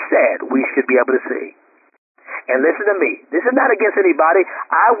he said we should be able to see? And listen to me. This is not against anybody.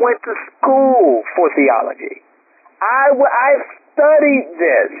 I went to school for theology. I studied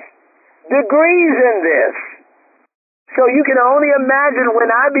this, degrees in this. So you can only imagine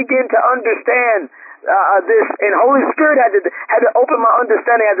when I begin to understand this, and Holy Spirit had to open my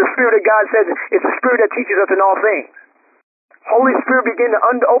understanding, as the Spirit of God says, it's the Spirit that teaches us in all things. Holy Spirit began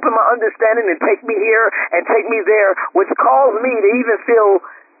to open my understanding and take me here and take me there, which caused me to even feel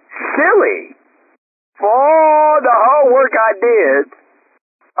silly for all the hard work I did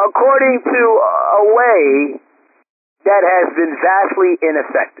according to a way that has been vastly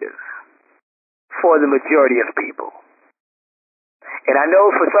ineffective for the majority of people. And I know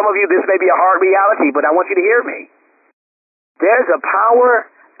for some of you this may be a hard reality, but I want you to hear me. There's a power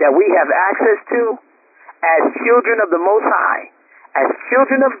that we have access to as children of the Most High, as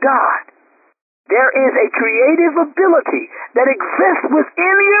children of God. There is a creative ability that exists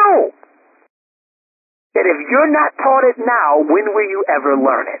within you that if you're not taught it now, when will you ever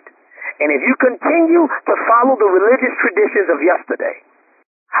learn it? And if you continue to follow the religious traditions of yesterday,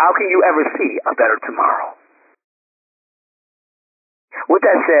 how can you ever see a better tomorrow? With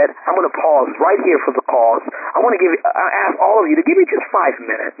that said, I'm going to pause right here for the cause. I want to ask all of you to give me just 5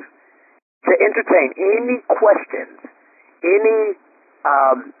 minutes to entertain any questions, any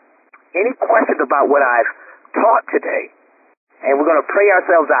questions about what I've taught today. And we're going to pray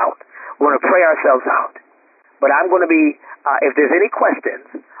ourselves out. We're going to pray ourselves out. But I'm going to be, if there's any questions,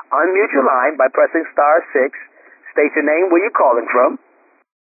 unmute your line by pressing *6, state your name, where you're calling from,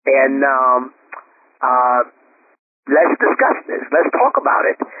 and let's discuss this. Let's talk about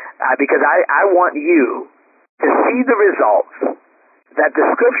it, because I want you to see the results that the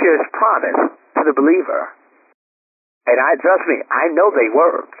Scriptures promise to the believer. And trust me, I know they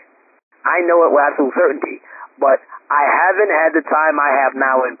work. I know it with absolute certainty. But I haven't had the time I have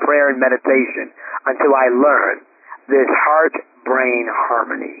now in prayer and meditation until I learn this heart-brain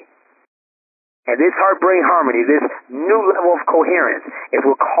harmony. And this heart-brain harmony, this new level of coherence, is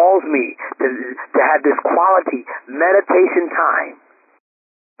what calls me to have this quality meditation time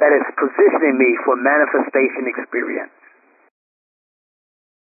that is positioning me for manifestation experience.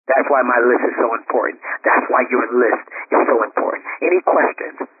 That's why my list is so important. That's why your list is so important. Any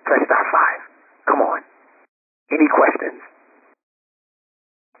questions? Press *5. Come on. Any questions?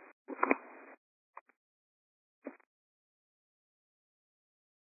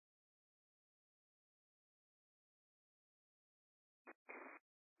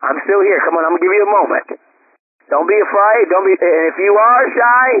 I'm still here. Come on, I'm going to give you a moment. Don't be afraid. And if you are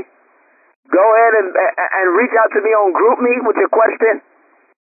shy, go ahead and reach out to me on GroupMe with your question.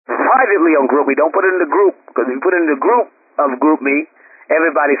 Privately on GroupMe. Don't put it in the group, because if you put it in the group of GroupMe,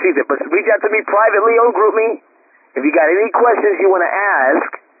 everybody sees it. But reach out to me privately on GroupMe. If you got any questions you want to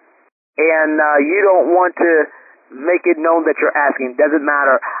ask, and you don't want to make it known that you're asking, doesn't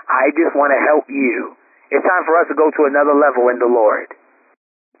matter. I just want to help you. It's time for us to go to another level in the Lord.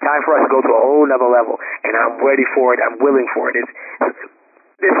 Time for us to go to a whole nother level, and I'm ready for it. I'm willing for it.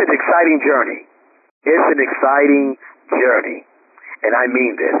 This is an exciting journey. It's an exciting journey, and I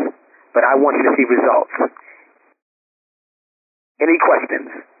mean this. But I want you to see results. Any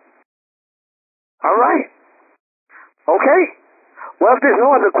questions? All right. Okay. Well, if there's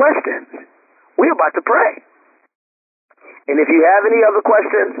no other questions, we're about to pray. And if you have any other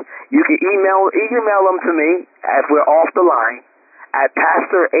questions, you can email them to me if we're off the line at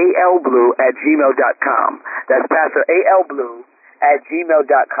pastoralblue@gmail.com. That's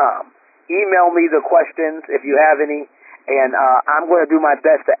pastoralblue@gmail.com. Email me the questions if you have any, and I'm going to do my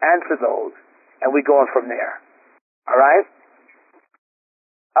best to answer those, and we're going from there. All right?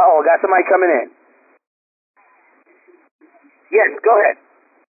 Uh-oh, got somebody coming in. Yes, go ahead.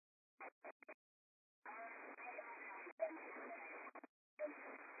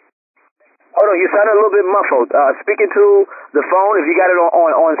 Hold on, you sounded a little bit muffled. Speaking to the phone, if you got it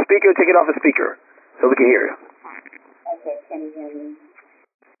on speaker, take it off the speaker so we can hear you. Okay, can you hear me?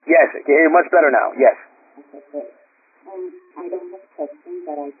 Yes, I can hear you much better now. Yes. Okay, good. I don't have a question,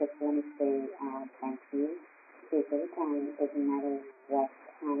 but I just want to say thank you. Because every time, it doesn't matter what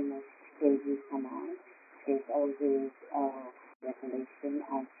time of day you come on, there's always revelation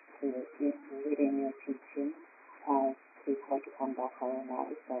as to within your teaching as to how to conduct our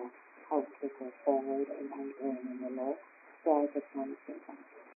lives, how to go forward and grow in the Lord. So I just want to say thank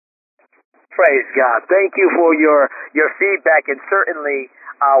you. Praise God. Thank you for your feedback, and certainly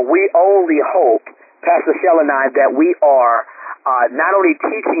we only hope, Pastor Shell and I, that we are not only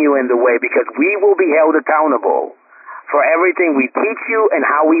teaching you in the way, because we will be held accountable for everything we teach you and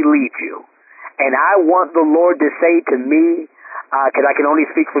how we lead you. And I want the Lord to say to me, because I can only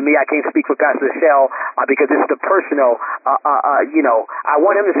speak for me, I can't speak for Pastor Shell, because it's the personal, I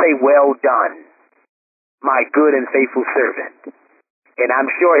want him to say, well done, my good and faithful servant. And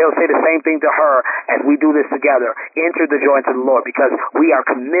I'm sure he'll say the same thing to her as we do this together. Enter the joy into the Lord, because we are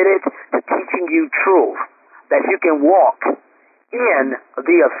committed to teaching you truth, that you can walk in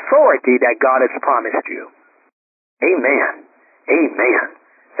the authority that God has promised you. Amen. Amen.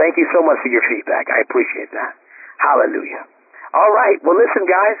 Thank you so much for your feedback. I appreciate that. Hallelujah. All right. Well, listen,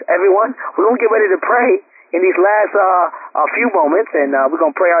 guys, everyone, we're going to get ready to pray in these last few moments, and we're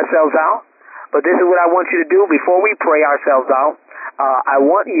going to pray ourselves out. But this is what I want you to do before we pray ourselves out. I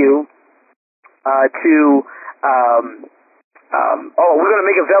want you to, we're going to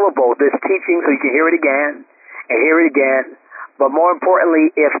make available this teaching so you can hear it again and hear it again But more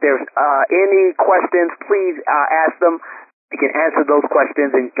importantly, if there's any questions, please ask them. You can answer those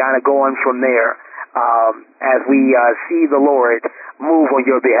questions and kind of go on from there as we see the Lord move on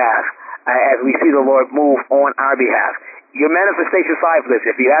your behalf, as we see the Lord move on our behalf. Your Manifestation 5 list,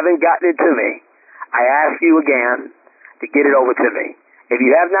 if you haven't gotten it to me, I ask you again to get it over to me. If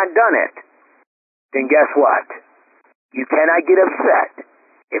you have not done it, then guess what? You cannot get upset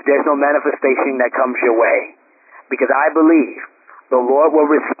if there's no manifestation that comes your way. Because I believe the Lord will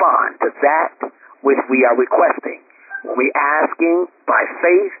respond to that which we are requesting. We're asking by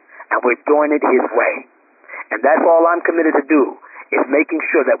faith and we're doing it His way. And that's all I'm committed to do, is making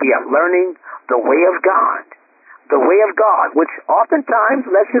sure that we are learning the way of God. The way of God, which oftentimes,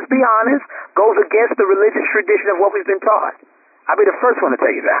 let's just be honest, goes against the religious tradition of what we've been taught. I'll be the first one to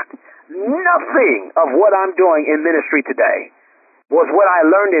tell you that. Nothing of what I'm doing in ministry today was what I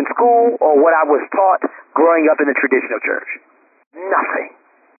learned in school or what I was taught growing up in the traditional church. Nothing.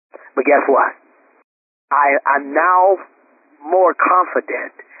 But guess what? I'm now more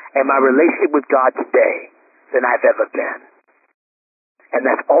confident in my relationship with God today than I've ever been. And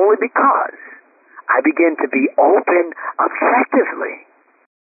that's only because I begin to be open objectively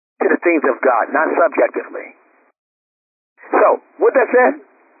to the things of God, not subjectively. So, with that said,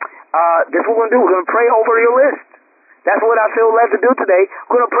 this is what we're going to do. We're going to pray over your list. That's what I feel led to do today.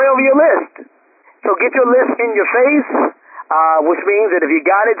 We're going to pray over your list. So get your list in your face, which means that if you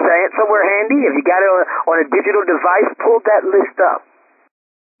got it, say it somewhere handy. If you got it on a digital device, pull that list up.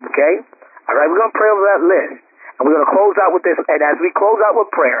 Okay? All right, we're going to pray over that list. And we're going to close out with this. And as we close out with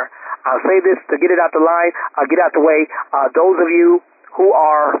prayer, I'll say this to get it out the line, get out the way. Those of you who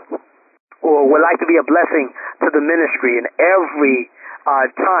are or would like to be a blessing to the ministry in every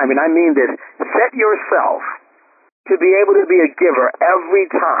time, and I mean this, set yourself to be able to be a giver every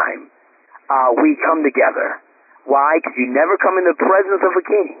time we come together. Why? Because you never come in the presence of a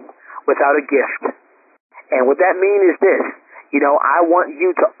king without a gift. And what that means is this. I want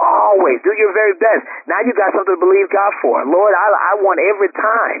you to always do your very best. Now you got something to believe God for. Lord, I want every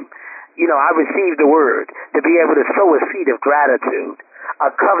time, I receive the word to be able to sow a seed of gratitude, a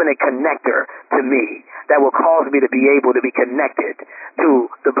covenant connector to me that will cause me to be able to be connected to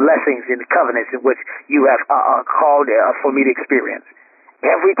the blessings and the covenants in which you have called for me to experience.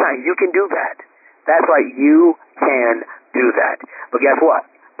 Every time you can do that. That's right, you can do that. But guess what?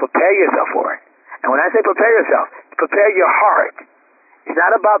 Prepare yourself for it. And when I say prepare yourself, prepare your heart. It's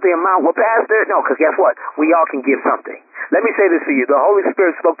not about the amount. Well, Pastor, no, because guess what? We all can give something. Let me say this to you. The Holy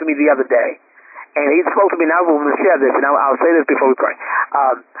Spirit spoke to me the other day. And He spoke to me, and I will share this, and I'll say this before we pray.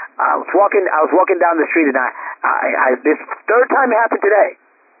 I was walking down the street, and I this third time it happened today.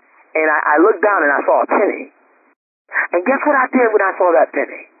 And I looked down, and I saw a penny. And guess what I did when I saw that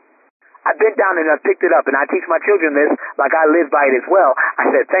penny? I bent down and I picked it up, and I teach my children this, like I live by it as well. I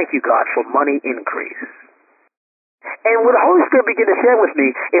said, thank you, God, for money increase. And what the Holy Spirit began to share with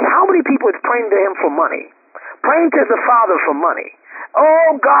me is how many people is praying to Him for money, praying to the Father for money.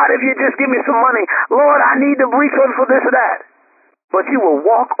 Oh, God, if you just give me some money, Lord, I need the resource for this or that. But you will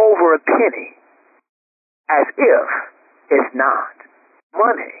walk over a penny as if it's not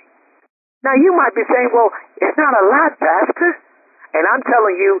money. Now, you might be saying, well, it's not a lot, Pastor. And I'm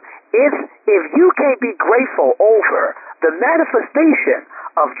telling you, if you can't be grateful over the manifestation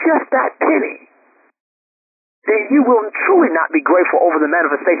of just that penny, then you will truly not be grateful over the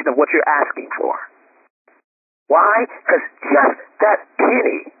manifestation of what you're asking for. Why? Because just that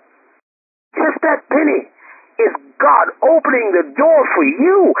penny is God opening the door for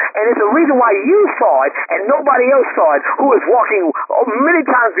you. And it's the reason why you saw it and nobody else saw it who was walking many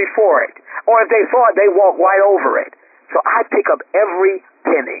times before it. Or if they saw it, they walked right over it. So I pick up every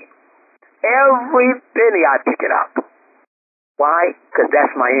penny. Every penny I pick it up. Why? Because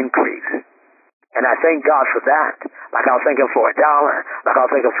that's my increase. And I thank God for that. Like I was thanking for $1, like I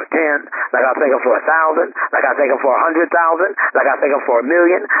was thanking for 10, like I was thanking for 1,000, like I was thanking for 100,000, like I was thanking for 1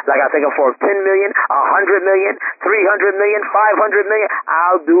 million, like I was thanking for 10 million, 100 million, 300 million, 500 million.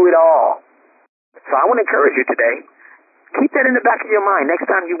 I'll do it all. So I want to encourage you today. Keep that in the back of your mind next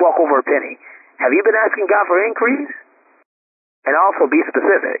time you walk over a penny. Have you been asking God for increase? And also be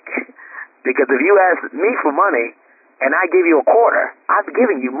specific. Because if you ask me for money and I give you a quarter, I'm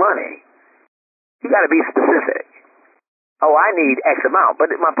giving you money. You got to be specific. Oh, I need X amount. But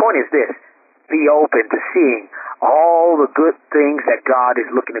my point is this. Be open to seeing all the good things that God is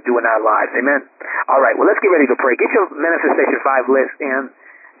looking to do in our lives. Amen. All right. Well, let's get ready to pray. Get your Manifestation 5 list in.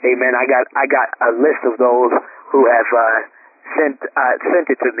 Amen. I got a list of those who have sent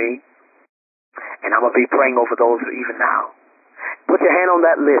it to me. And I'm going to be praying over those even now. Put your hand on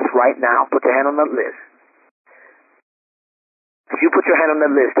that list right now. Put your hand on that list. As you put your hand on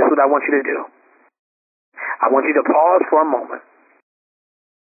that list, that's what I want you to do. I want you to pause for a moment.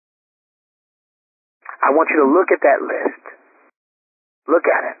 I want you to look at that list. Look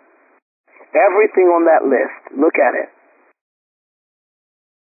at it. Everything on that list, look at it.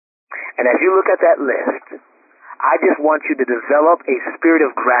 And as you look at that list, I just want you to develop a spirit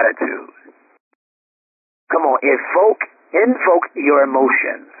of gratitude. Come on, invoke your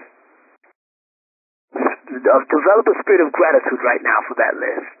emotions. Develop a spirit of gratitude right now for that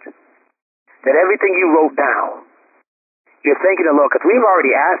list. That everything you wrote down, you're thanking the Lord, because we've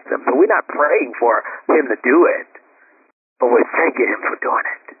already asked Him, so we're not praying for Him to do it, but we're thanking Him for doing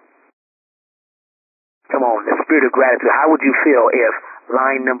it. Come on, the spirit of gratitude. How would you feel if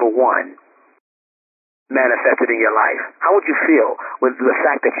line number 1 manifested in your life? How would you feel with the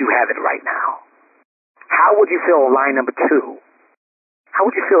fact that you have it right now? How would you feel on line number 2? How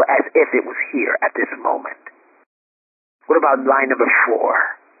would you feel as if it was here at this moment? What about line number 4?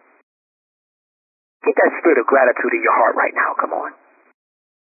 Get that spirit of gratitude in your heart right now. Come on.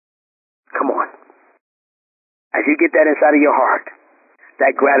 Come on. As you get that inside of your heart,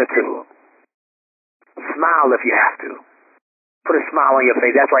 that gratitude, smile if you have to. Put a smile on your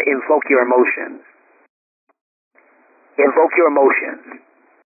face. That's right. Invoke your emotions. Invoke your emotions.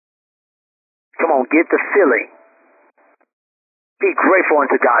 Come on, get the feeling. Be grateful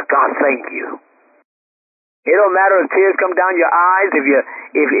unto God. God, thank you. It don't matter if tears come down your eyes, if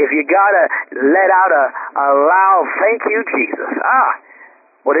you gotta let out a loud thank you, Jesus.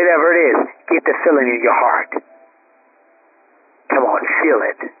 Whatever it is, get the feeling in your heart. Come on, feel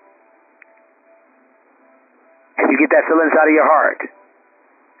it. As you get that feeling inside of your heart,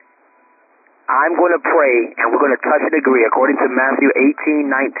 I'm going to pray and we're going to touch and agree according to Matthew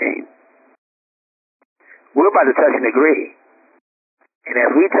 18:19. We're about to touch and agree. And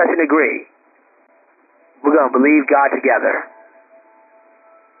as we touch and agree, we're going to believe God together.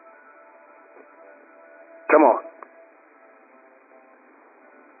 Come on.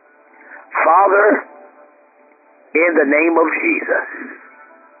 Father, in the name of Jesus,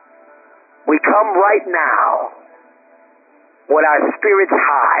 we come right now with our spirits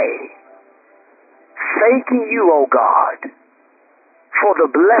high, thanking you, O God, for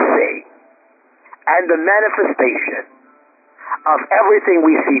the blessing and the manifestation of everything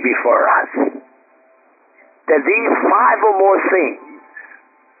we see before us. That these 5 or more things,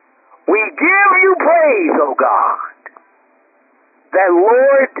 we give you praise, O God, that,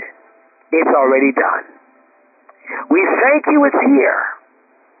 Lord, it's already done. We thank you it's here.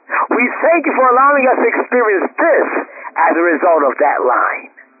 We thank you for allowing us to experience this as a result of that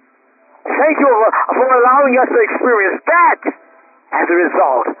line. Thank you for allowing us to experience that as a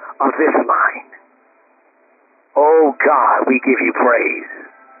result of this line. Oh God, we give you praise.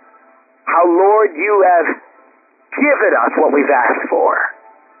 How, Lord, you have given us what we've asked for.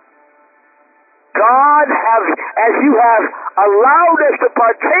 God, as you have allowed us to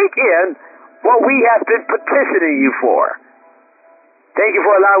partake in what we have been petitioning you for. Thank you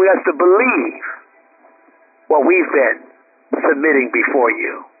for allowing us to believe what we've been submitting before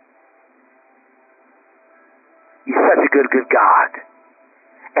you. You're such a good God.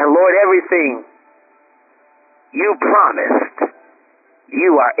 And Lord, everything you promised,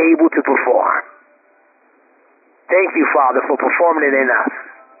 you are able to perform. Thank you, Father, for performing it in us.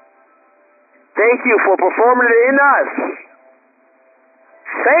 Thank you for performing it in us.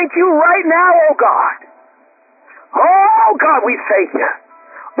 Thank you right now, oh God. Oh God, we thank you.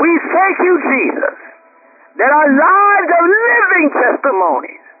 We thank you, Jesus, that our lives are living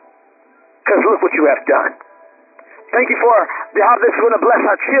testimonies. Because look what you have done. Thank you for how this is going to bless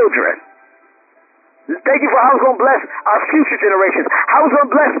our children. Thank you for how it's going to bless our future generations. How it's going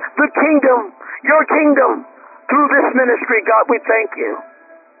to bless the kingdom, your kingdom, through this ministry. God, we thank you.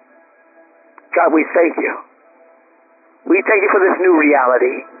 God, we thank you. We thank you for this new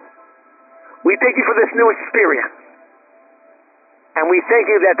reality. We thank you for this new experience. And we thank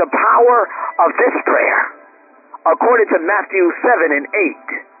you that the power of this prayer, according to Matthew 7 and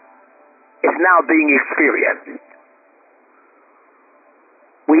 8, is now being experienced.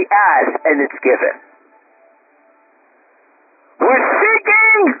 We ask and it's given. We're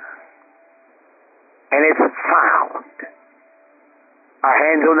seeking and it's found. Our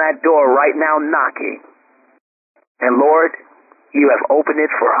hands on that door right now knocking. And Lord, you have opened it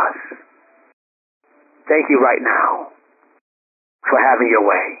for us. Thank you right now for having your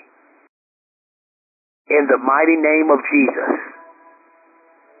way. In the mighty name of Jesus,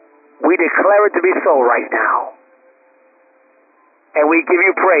 we declare it to be so right now. And we give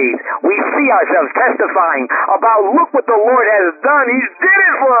you praise. We see ourselves testifying about, look what the Lord has done. He's did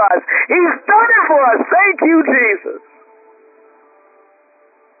it for us. He's done it for us. Thank you, Jesus.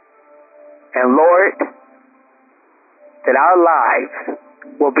 And Lord, that our lives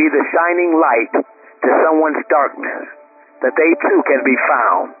will be the shining light to someone's darkness, that they too can be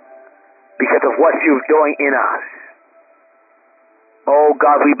found because of what you're doing in us. Oh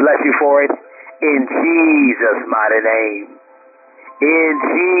God, we bless you for it in Jesus' mighty name. In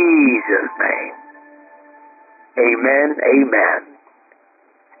Jesus' name. Amen, amen,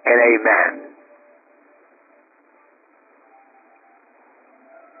 and amen.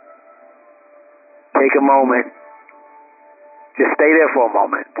 Take a moment. Just stay there for a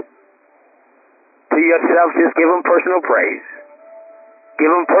moment. To yourself, just give him personal praise.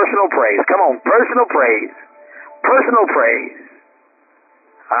 Give him personal praise. Come on, personal praise. Personal praise.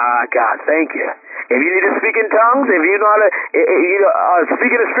 Ah, God, thank you. If you need to speak in tongues, if you know how to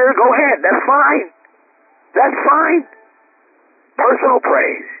speak in the Spirit, go ahead. That's fine. That's fine. Personal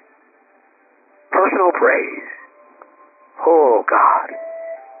praise. Personal praise. Oh, God.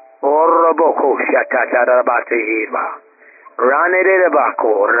 Oraboko shatatarabatihiba.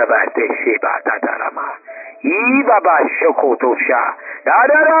 Ranerebako rabate shiba tatarama. Ibaba shokotosha.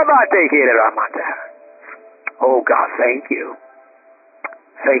 Dadarabate hiramata. Oh, God, thank you.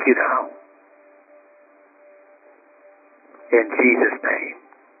 Thank you now. In Jesus' name.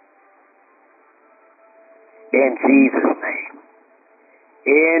 In Jesus' name.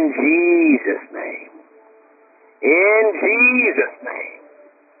 In Jesus' name. In Jesus' name.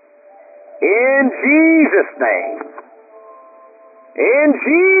 In Jesus' name. In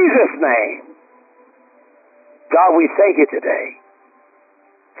Jesus' name. God, we thank you today.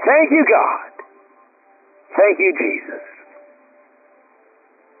 Thank you, God. Thank you, Jesus.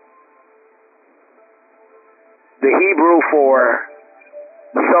 The Hebrew for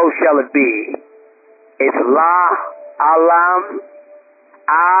so shall it be is La Alam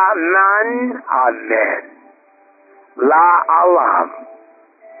Anan Amen. La Alam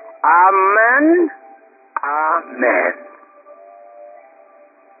Amen Amen.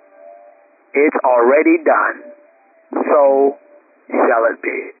 It's already done. So shall it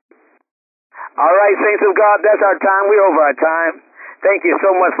be. All right, saints of God, that's our time. We're over our time. Thank you so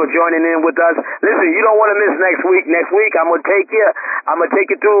much for joining in with us. Listen, you don't want to miss next week. Next week, I'm gonna take you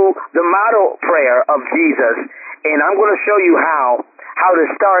through the model prayer of Jesus, and I'm gonna show you how to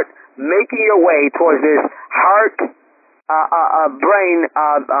start making your way towards this brain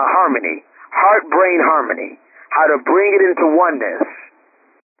harmony, how to bring it into oneness.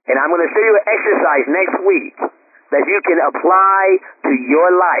 And I'm gonna show you an exercise next week that you can apply to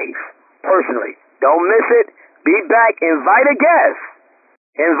your life personally. Don't miss it. Be back. Invite a guest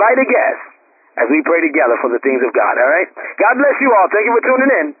as we pray together for the things of God, all right? God bless you all. Thank you for tuning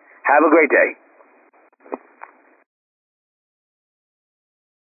in. Have a great day.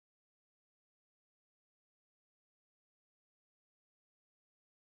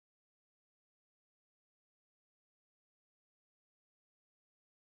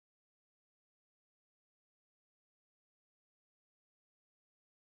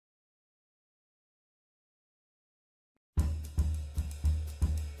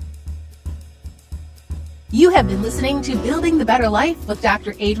 You have been listening to Building the Better Life with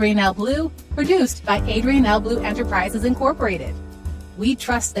Dr. Adrienne L. Blue, produced by Adrienne L. Blue Enterprises, Incorporated. We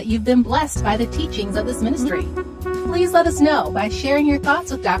trust that you've been blessed by the teachings of this ministry. Please let us know by sharing your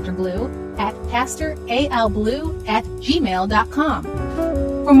thoughts with Dr. Blue at pastoralblue@gmail.com.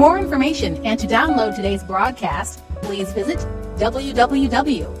 For more information and to download today's broadcast, please visit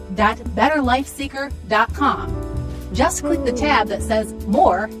www.betterlifeseeker.com. Just click the tab that says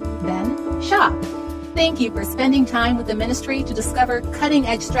More, then Shop. Thank you for spending time with the ministry to discover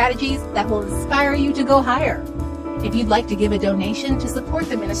cutting-edge strategies that will inspire you to go higher. If you'd like to give a donation to support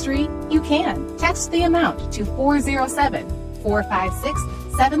the ministry, you can. Text the amount to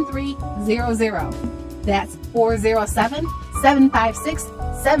 407-456-7300. That's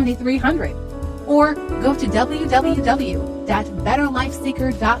 407-756-7300. Or go to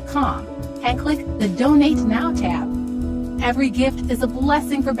www.betterlifeseeker.com and click the Donate Now tab. Every gift is a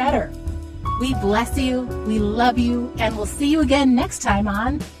blessing for better. We bless you, we love you, and we'll see you again next time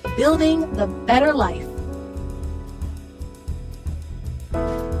on Building the Better Life.